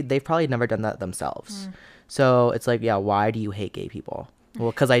that way, they've probably never done that themselves. So it's like, yeah, why do you hate gay people?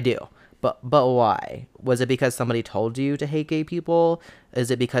 Well, because I do. But why? Was it because somebody told you to hate gay people?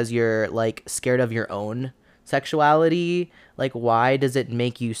 Is it because you're like scared of your own sexuality? Like, why does it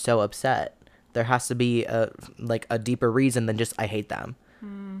make you so upset? There has to be a deeper reason than just I hate them.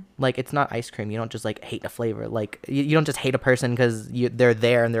 Like, it's not ice cream. You don't just like hate a flavor. Like, you don't just hate a person because they're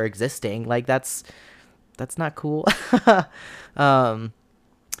there and they're existing. Like, that's not cool. But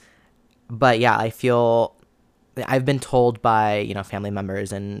yeah, I've been told by, you know, family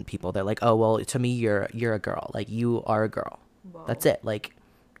members and people, they're like, oh, well, to me, you're a girl. Like, you are a girl. Whoa. That's it. Like,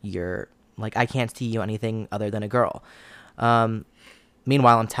 you're like, I can't see you anything other than a girl.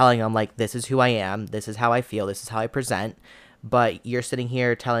 Meanwhile, I'm telling them, like, this is who I am. This is how I feel. This is how I present. But you're sitting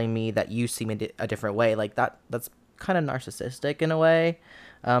here telling me that you see me a different way. Like, that's kind of narcissistic in a way.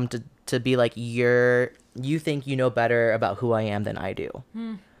 To be like, you think you know better about who I am than I do.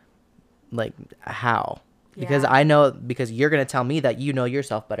 Like, how? Because I know, because you're going to tell me that you know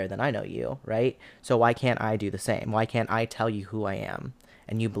yourself better than I know you, right? So why can't I do the same? Why can't I tell you who I am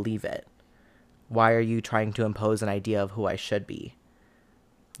and you believe it? Why are you trying to impose an idea of who I should be?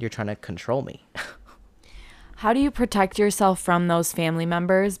 You're trying to control me. How do you protect yourself from those family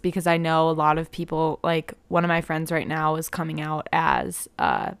members? Because I know a lot of people, like one of my friends right now is coming out as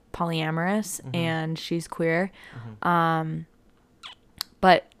polyamorous and she's queer. But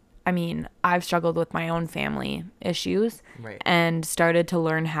I mean, I've struggled with my own family issues and started to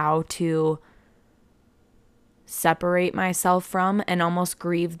learn how to separate myself from and almost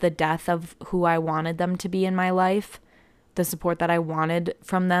grieve the death of who I wanted them to be in my life, the support that I wanted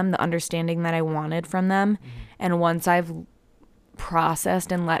from them, the understanding that I wanted from them. And once I've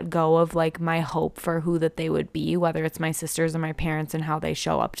processed and let go of like my hope for who that they would be, whether it's my sisters or my parents and how they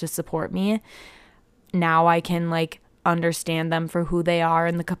show up to support me, now I can like understand them for who they are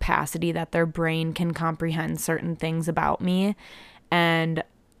and the capacity that their brain can comprehend certain things about me, and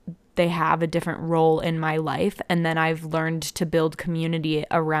they have a different role in my life. And then I've learned to build community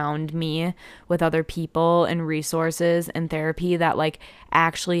around me with other people and resources and therapy that like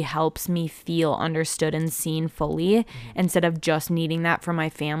actually helps me feel understood and seen fully instead of just needing that from my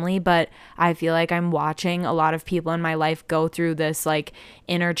family. But I feel like I'm watching a lot of people in my life go through this like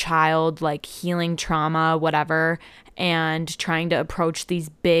inner child, like healing trauma, whatever, and trying to approach these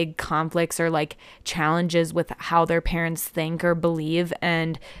big conflicts or like challenges with how their parents think or believe.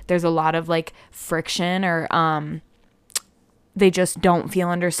 And there's a lot of like friction, or they just don't feel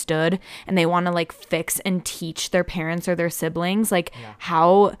understood and they want to like fix and teach their parents or their siblings. Like,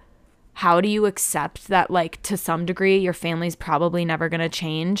 how do you accept that, like, to some degree your family's probably never going to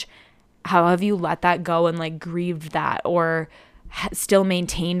change? How have you let that go and like grieved that, or still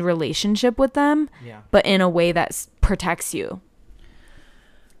maintained relationship with them, but in a way that protects you?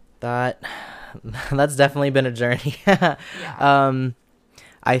 That's definitely been a journey.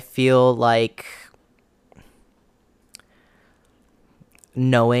 I feel like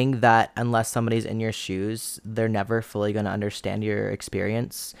knowing that unless somebody's in your shoes, they're never fully going to understand your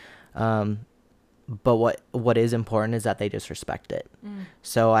experience. But what is important is that they just respect it.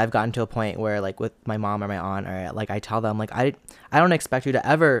 So I've gotten to a point where, like, with my mom or my aunt, or like I tell them, like, I don't expect you to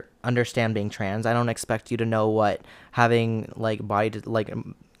ever understand being trans. I don't expect you to know what having like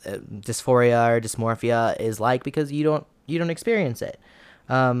dysphoria or dysmorphia is like, because you don't experience it.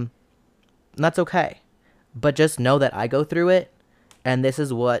 And that's okay. But just know that I go through it, and this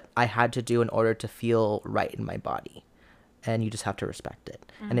is what I had to do in order to feel right in my body. And you just have to respect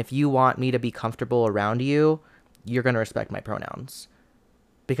it. And if you want me to be comfortable around you, you're going to respect my pronouns.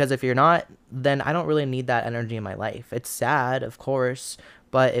 Because if you're not, then I don't really need that energy in my life. It's sad, of course,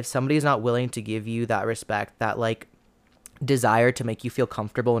 but if somebody's not willing to give you that respect, that like desire to make you feel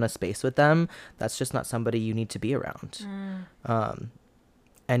comfortable in a space with them, that's just not somebody you need to be around.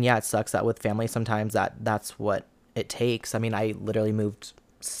 And yeah, it sucks that with family sometimes that's what it takes. I mean, I literally moved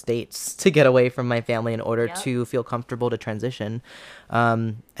states to get away from my family in order to feel comfortable to transition.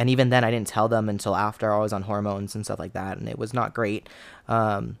 And even then I didn't tell them until after I was on hormones and stuff like that, and it was not great.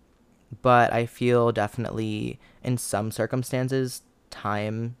 But I feel definitely in some circumstances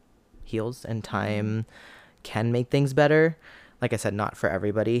time heals and time can make things better. Like I said, not for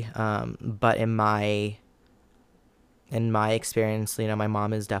everybody. But in my experience, you know, my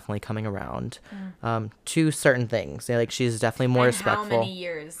mom is definitely coming around to certain things. Like, she's definitely more respectful. How many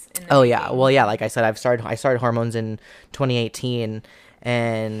years? Yeah. Well, yeah. Like I said, I started hormones in 2018,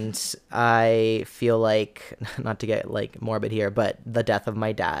 and I feel like, not to get like morbid here, but the death of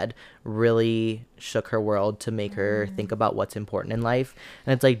my dad really shook her world to make her think about what's important in life.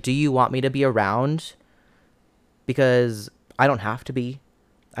 And it's like, do you want me to be around? Because I don't have to be.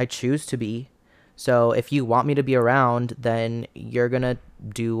 I choose to be. So if you want me to be around, then you're going to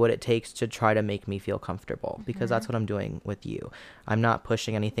do what it takes to try to make me feel comfortable, because that's what I'm doing with you. I'm not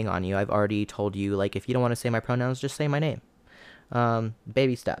pushing anything on you. I've already told you, like, if you don't want to say my pronouns, just say my name.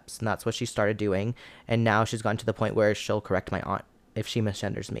 Baby steps. And that's what she started doing. And now she's gotten to the point where she'll correct my aunt if she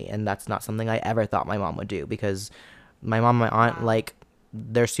misgenders me. And that's not something I ever thought my mom would do, because my mom and my aunt, like,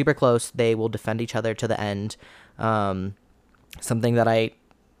 they're super close. They will defend each other to the end. Something that I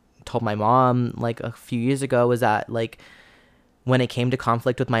told my mom like a few years ago was that, like, when it came to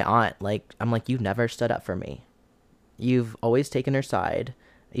conflict with my aunt, like, I'm like, you've never stood up for me. You've always taken her side.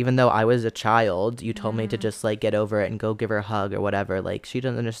 Even though I was a child, you told me to just like get over it and go give her a hug or whatever. Like, she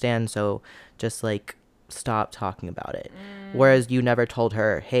doesn't understand, so just like stop talking about it. Whereas you never told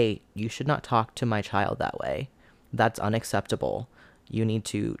her, hey, you should not talk to my child that way. That's unacceptable. You need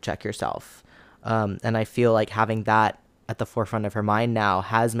to check yourself. And I feel like having that at the forefront of her mind now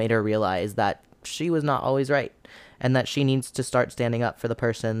has made her realize that she was not always right, and that she needs to start standing up for the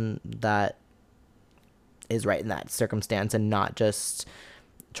person that is right in that circumstance, and not just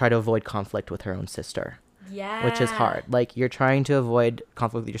try to avoid conflict with her own sister. Yeah. Which is hard. Like, you're trying to avoid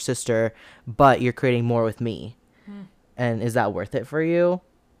conflict with your sister, but you're creating more with me. And is that worth it for you?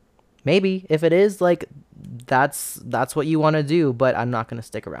 Maybe. If it is, like, that's what you want to do, but I'm not going to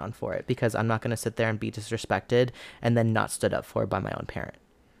stick around for it, because I'm not going to sit there and be disrespected and then not stood up for by my own parent.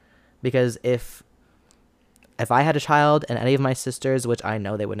 Because if I had a child and any of my sisters, which I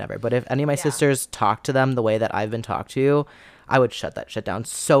know they would never, but if any of my sisters talked to them the way that I've been talked to, I would shut that shit down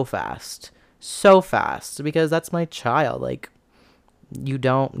so fast, because that's my child. Like, you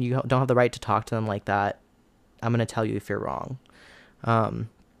don't have the right to talk to them like that. I'm going to tell you if you're wrong.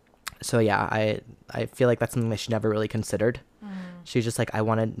 So yeah, I feel like that's something that she never really considered. She's just like,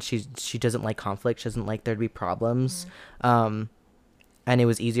 she doesn't like conflict. She doesn't like there to be problems. And it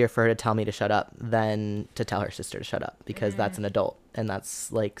was easier for her to tell me to shut up than to tell her sister to shut up, because that's an adult, and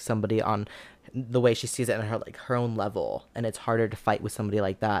that's like somebody on the way she sees it in her own level. And it's harder to fight with somebody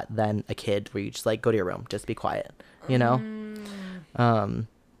like that than a kid where you just like, go to your room, just be quiet, you know?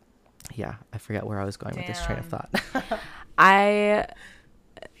 Yeah, I forget where I was going with this train of thought.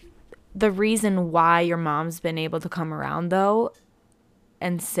 The reason why your mom's been able to come around, though,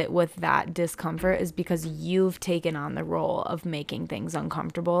 and sit with that discomfort is because you've taken on the role of making things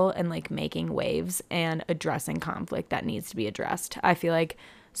uncomfortable and, like, making waves and addressing conflict that needs to be addressed. I feel like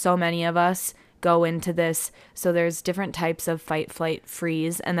so many of us go into this. So there's different types of fight, flight,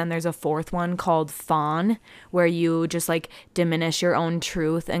 freeze. And then there's a fourth one called fawn, where you just like diminish your own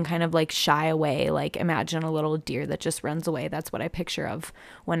truth and kind of like shy away. Like, imagine a little deer that just runs away. That's what I picture of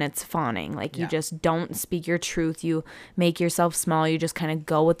when it's fawning. Like, you just don't speak your truth. You make yourself small. You just kind of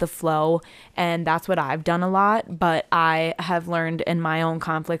go with the flow. And that's what I've done a lot. But I have learned in my own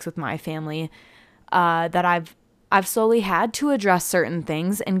conflicts with my family that I've slowly had to address certain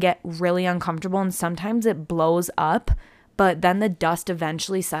things and get really uncomfortable, and sometimes it blows up, but then the dust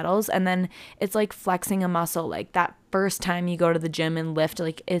eventually settles, and then it's like flexing a muscle. Like that first time you go to the gym and lift,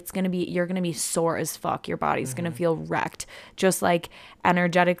 like you're gonna be sore as fuck. Your body's gonna feel wrecked. Just like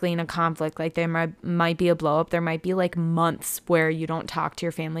energetically in a conflict, like there might be a blow up. There might be like months where you don't talk to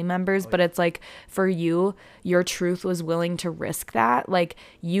your family members, but it's like for you, your truth was willing to risk that. Like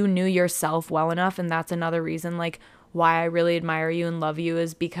you knew yourself well enough, and that's another reason like why I really admire you and love you,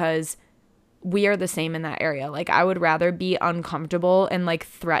 is because we are the same in that area. Like I would rather be uncomfortable and like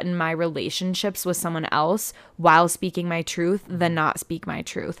threaten my relationships with someone else while speaking my truth than not speak my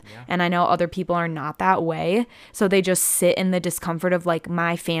truth. Yeah. And I know other people are not that way. So they just sit in the discomfort of like,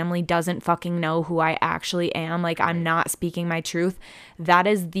 my family doesn't fucking know who I actually am. Like I'm not speaking my truth. That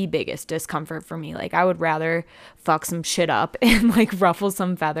is the biggest discomfort for me. Like I would rather fuck some shit up and like ruffle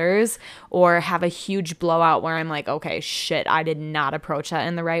some feathers, or have a huge blowout where I'm like, okay, shit, I did not approach that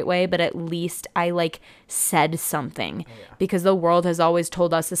in the right way, but at least I like said something. Because the world has always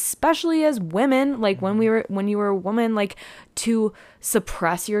told us, especially as women, like when you were a woman, like to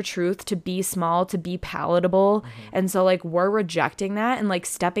suppress your truth, to be small, to be palatable. And so like we're rejecting that and like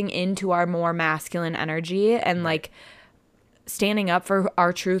stepping into our more masculine energy and like standing up for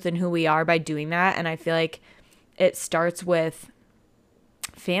our truth and who we are by doing that. And I feel like it starts with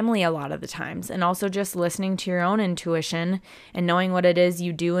family a lot of the times, and also just listening to your own intuition and knowing what it is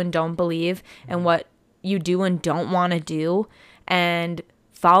you do and don't believe, and what you do and don't want to do, and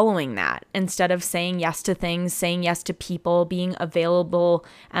following that instead of saying yes to things, saying yes to people, being available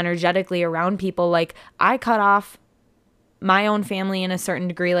energetically around people. Like I cut off my own family in a certain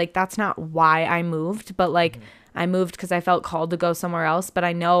degree. Like that's not why I moved, but like I moved because I felt called to go somewhere else. But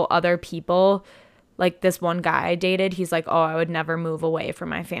I know other people, like this one guy I dated, he's like, oh, I would never move away from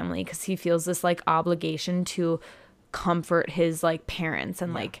my family, because he feels this like obligation to comfort his like parents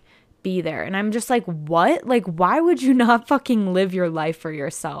and like be there. And I'm just like, what? Like, why would you not fucking live your life for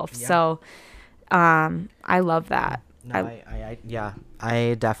yourself? Yeah. So I love that. No,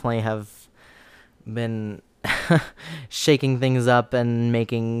 I definitely have been shaking things up and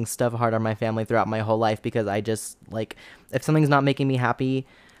making stuff hard on my family throughout my whole life, because I just like, if something's not making me happy,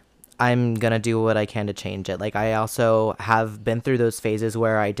 I'm gonna do what I can to change it. Like I also have been through those phases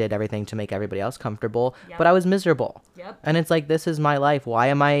where I did everything to make everybody else comfortable, but I was miserable. And it's like, this is my life. Why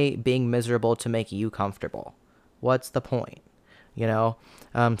am I being miserable to make you comfortable? What's the point? You know,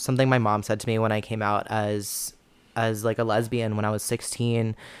 something my mom said to me when I came out as like a lesbian when I was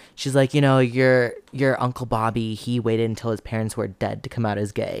 16, she's like, you know, your Uncle Bobby, he waited until his parents were dead to come out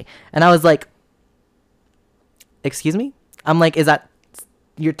as gay. And I was like, excuse me? I'm like, is that,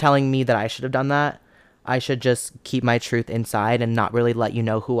 you're telling me that I should have done that? I should just keep my truth inside and not really let you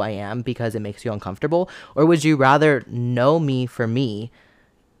know who I am because it makes you uncomfortable? Or would you rather know me for me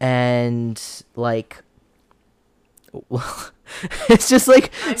and like, well, it's just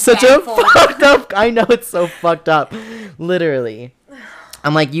like such a fucked up, I know it's so fucked up, literally.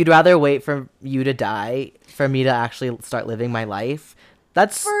 I'm like, you'd rather wait for you to die for me to actually start living my life?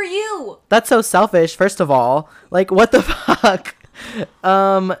 That's for you. That's so selfish, first of all. Like, what the fuck?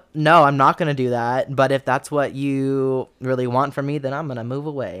 No, I'm not gonna do that. But if that's what you really want from me, then I'm gonna move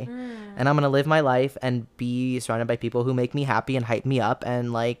away. And I'm gonna live my life and be surrounded by people who make me happy and hype me up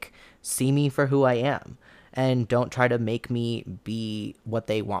and like see me for who I am, and don't try to make me be what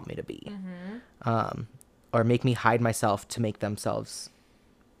they want me to be. Or make me hide myself to make themselves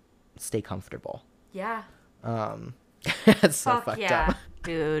stay comfortable. Yeah. That's so fucked up.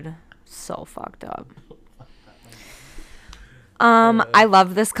 Dude, so fucked up. I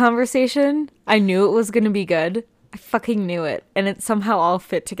love this conversation. I knew it was going to be good. I fucking knew it. And it somehow all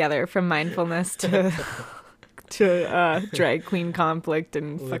fit together, from mindfulness to drag queen conflict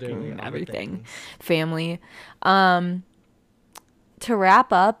and fucking everything. Family. To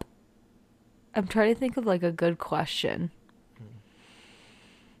wrap up, I'm trying to think of like a good question.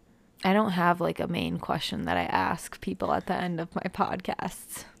 I don't have like a main question that I ask people at the end of my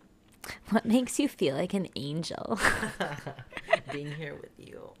podcasts. What makes you feel like an angel? Being here with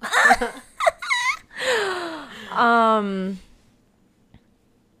you.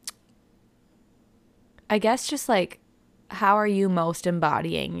 I guess just like, how are you most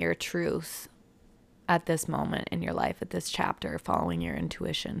embodying your truth at this moment in your life, at this chapter, following your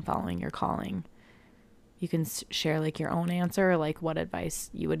intuition, following your calling? You can share like your own answer, or like what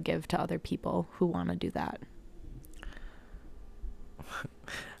advice you would give to other people who want to do that.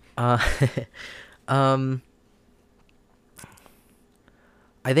 I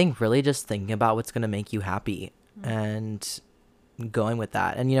think really just thinking about what's going to make you happy and going with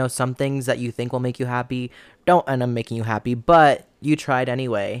that. And, you know, some things that you think will make you happy don't end up making you happy, but you tried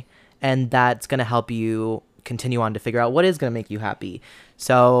anyway. And that's going to help you continue on to figure out what is going to make you happy.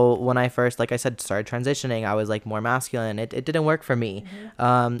 So when I first, like I said, started transitioning, I was like more masculine. It didn't work for me.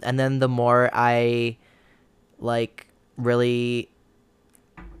 And then the more I like really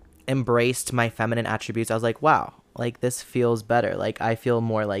embraced my feminine attributes, I was like, wow, like this feels better. Like I feel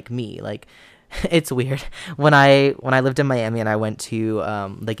more like me. Like it's weird. When I lived in Miami and I went to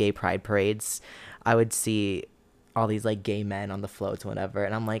the gay pride parades, I would see all these like gay men on the floats, whatever,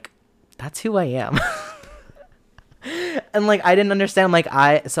 and I'm like, that's who I am. And like I didn't understand, like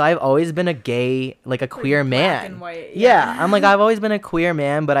I've always been a gay, like a queer man. Black and white, yeah. I'm like, I've always been a queer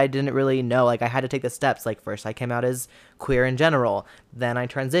man, but I didn't really know. Like I had to take the steps. Like first I came out as queer in general, then I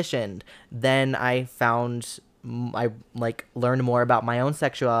transitioned, then I like learned more about my own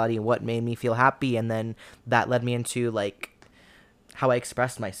sexuality and what made me feel happy, and then that led me into like how I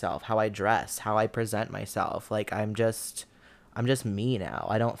express myself, how I dress, how I present myself. Like I'm just me now.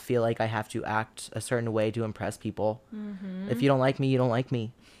 I don't feel like I have to act a certain way to impress people. If you don't like me, you don't like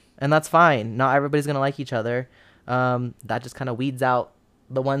me. And that's fine. Not everybody's going to like each other. That just kind of weeds out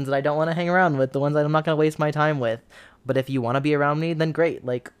the ones that I don't want to hang around with, the ones that I'm not going to waste my time with. But if you want to be around me, then great.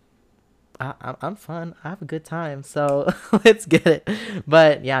 Like, I'm fun. I have a good time. So let's get it.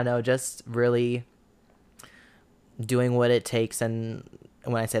 But yeah, no, just really doing what it takes. And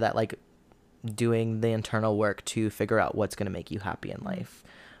when I say that, like, doing the internal work to figure out what's going to make you happy in life,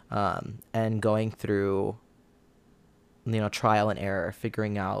 and going through, trial and error,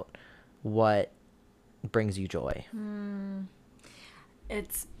 figuring out what brings you joy.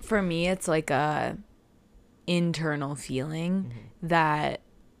 It's, for me, it's like a internal feeling that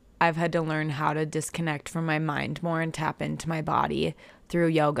I've had to learn how to disconnect from my mind more and tap into my body through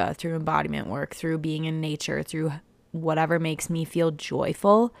yoga, through embodiment work, through being in nature, through whatever makes me feel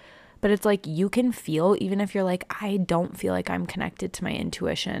joyful. But it's like you can feel, even if you're like, I don't feel like I'm connected to my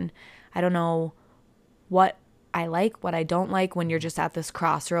intuition. I don't know what I like, what I don't like, when you're just at this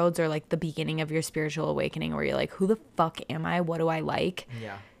crossroads or like the beginning of your spiritual awakening where you're like, who the fuck am I? What do I like?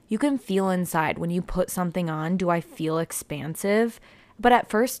 Yeah. You can feel inside when you put something on, do I feel expansive? But at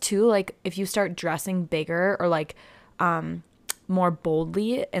first too, like if you start dressing bigger or like more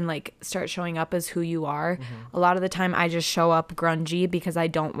boldly and like start showing up as who you are, a lot of the time I just show up grungy because I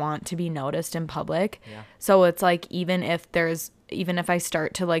don't want to be noticed in public. So it's like even if I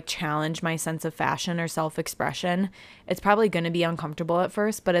start to like challenge my sense of fashion or self-expression, it's probably going to be uncomfortable at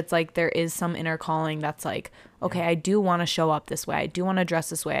first, but it's like there is some inner calling that's like, okay, I do want to show up this way. I do want to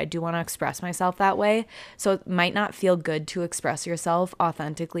dress this way. I do want to express myself that way. So it might not feel good to express yourself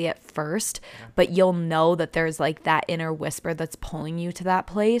authentically at first, but you'll know that there's like that inner whisper that's pulling you to that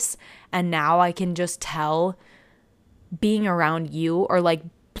place. And now I can just tell, being around you or like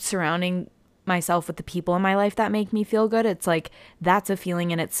surrounding myself with the people in my life that make me feel good, it's like that's a feeling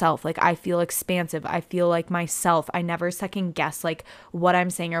in itself. Like I feel expansive, I feel like myself. I never second guess like what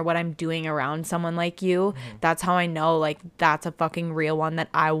I'm saying or what I'm doing around someone like you. That's how I know like that's a fucking real one that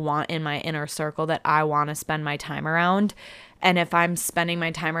I want in my inner circle, that I want to spend my time around. And if I'm spending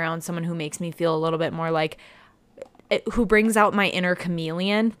my time around someone who makes me feel a little bit more like who brings out my inner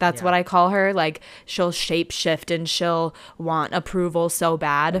chameleon, that's what I call her, like she'll shape shift and she'll want approval so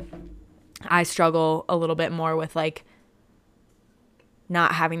bad. I struggle a little bit more with like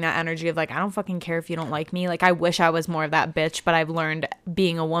not having that energy of like, I don't fucking care if you don't like me. Like I wish I was more of that bitch, but I've learned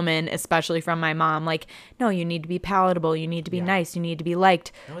being a woman, especially from my mom, like, no, you need to be palatable, you need to be nice, you need to be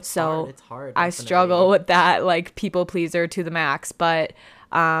liked. No, it's so hard. It's hard, I struggle with that, like people pleaser to the max. But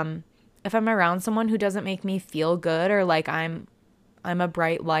if I'm around someone who doesn't make me feel good, or like I'm a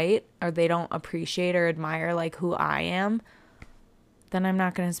bright light, or they don't appreciate or admire like who I am, then I'm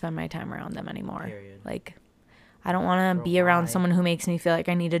not going to spend my time around them anymore. Period. Like, I don't want to be around someone who makes me feel like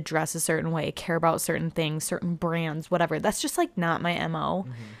I need to dress a certain way, care about certain things, certain brands, whatever. That's just like not my MO.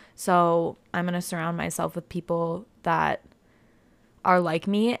 So I'm going to surround myself with people that are like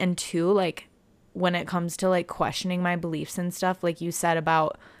me. And two, like when it comes to like questioning my beliefs and stuff, like you said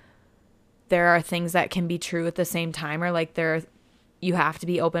about there are things that can be true at the same time, or like you have to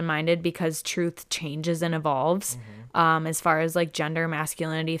be open-minded because truth changes and evolves, as far as like gender,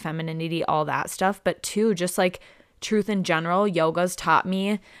 masculinity, femininity, all that stuff. But two, just like truth in general, yoga's taught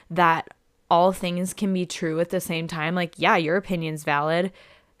me that all things can be true at the same time. Like, yeah, your opinion's valid.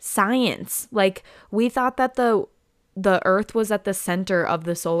 Science, like we thought that the earth was at the center of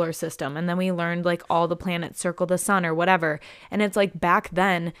the solar system, and then we learned like all the planets circle the sun or whatever. And it's like back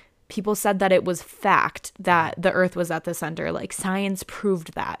then people said that it was fact that the earth was at the center. Like science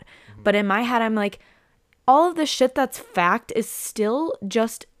proved that. But in my head, I'm like, all of the shit that's fact is still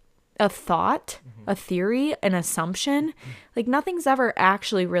just a thought, a theory, an assumption. Like nothing's ever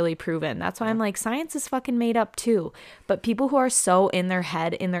actually really proven. That's why I'm like, science is fucking made up too. But people who are so in their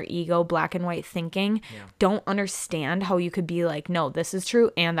head, in their ego, black and white thinking, don't understand how you could be like, no, this is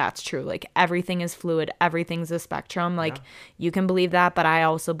true and that's true. Like everything is fluid. Everything's a spectrum. Like you can believe that, but I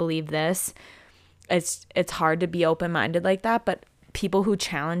also believe this. It's hard to be open-minded like that, but people who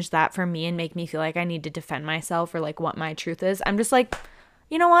challenge that for me and make me feel like I need to defend myself or like what my truth is, I'm just like,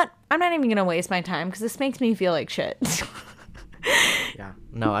 you know what? I'm not even going to waste my time because this makes me feel like shit. Yeah.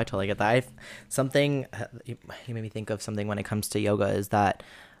 No, I totally get that. Something, you made me think of something when it comes to yoga is that,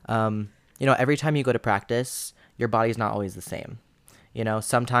 every time you go to practice, your body's not always the same.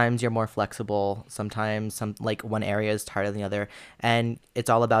 Sometimes you're more flexible. Sometimes like one area is tighter than the other. And it's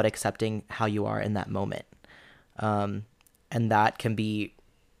all about accepting how you are in that moment. And that can be,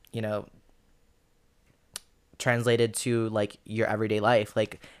 translated to like your everyday life.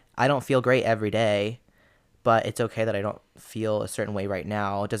 Like I don't feel great every day, but it's okay that I don't feel a certain way right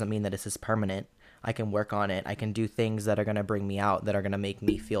now. It doesn't mean that this is permanent. I can work on it. I can do things that are going to bring me out, that are going to make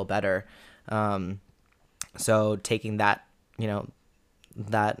me feel better. So taking that,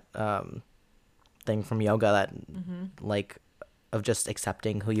 that thing from yoga, that like of just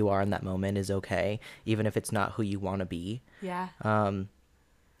accepting who you are in that moment is okay, even if it's not who you want to be.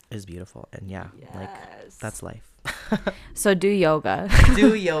 Is beautiful. And like that's life. So do yoga.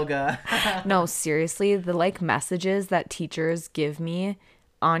 Do yoga. No, seriously, the like messages that teachers give me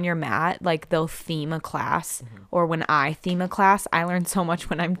on your mat, like they'll theme a class, or when I theme a class, I learn so much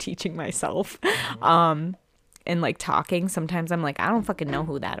when I'm teaching myself. And like talking, sometimes I'm like, I don't fucking know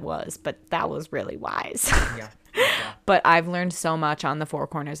who that was, but that was really wise. But I've learned so much on the four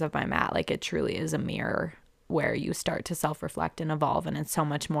corners of my mat. Like it truly is a mirror where you start to self-reflect and evolve, and it's so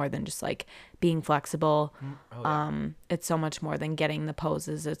much more than just like being flexible. It's so much more than getting the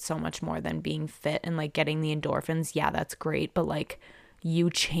poses. It's so much more than being fit and like getting the endorphins. Yeah, that's great, but like you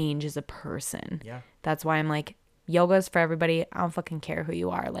change as a person. That's why I'm like, yoga's for everybody. I don't fucking care who you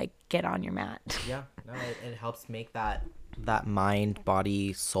are. Like get on your mat. No, it helps make that mind,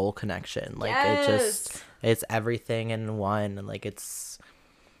 body, soul connection. Like it's everything in one. And like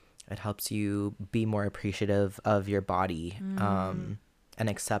it helps you be more appreciative of your body, and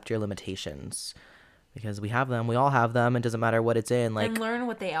accept your limitations, because we have them. We all have them. It doesn't matter what it's in. Like, and learn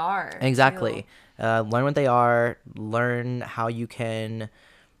what they are. Exactly. Learn what they are. Learn how you can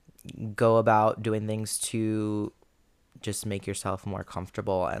go about doing things to just make yourself more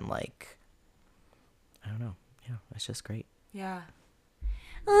comfortable, and like, I don't know. Yeah, it's just great. Yeah.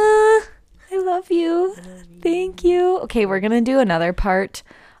 I love you. Thank you. Okay, we're going to do another part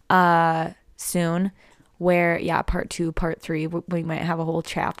soon, where part 2, part 3, we might have a whole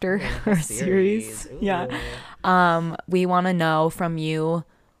chapter or series. We want to know from you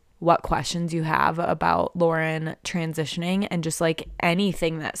what questions you have about Loren transitioning, and just like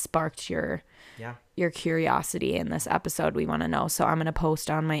anything that sparked your curiosity in this episode. We want to know. So I'm going to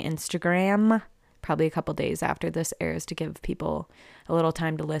post on my Instagram probably a couple days after this airs to give people a little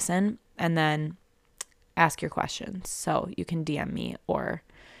time to listen, and then ask your questions. So you can DM me or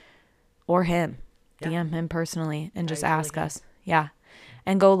him. DM him personally and just ask us.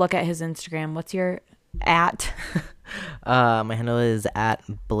 And go look at his Instagram. What's your at? My handle is at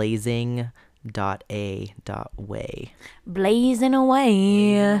blazing.a.way. Blazing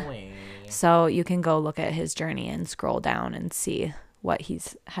away. So you can go look at his journey and scroll down and see what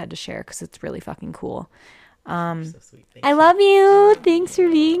he's had to share, because it's really fucking cool. So sweet. I love you. Thanks for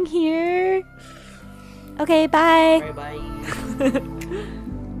being here. Okay, bye. Bye.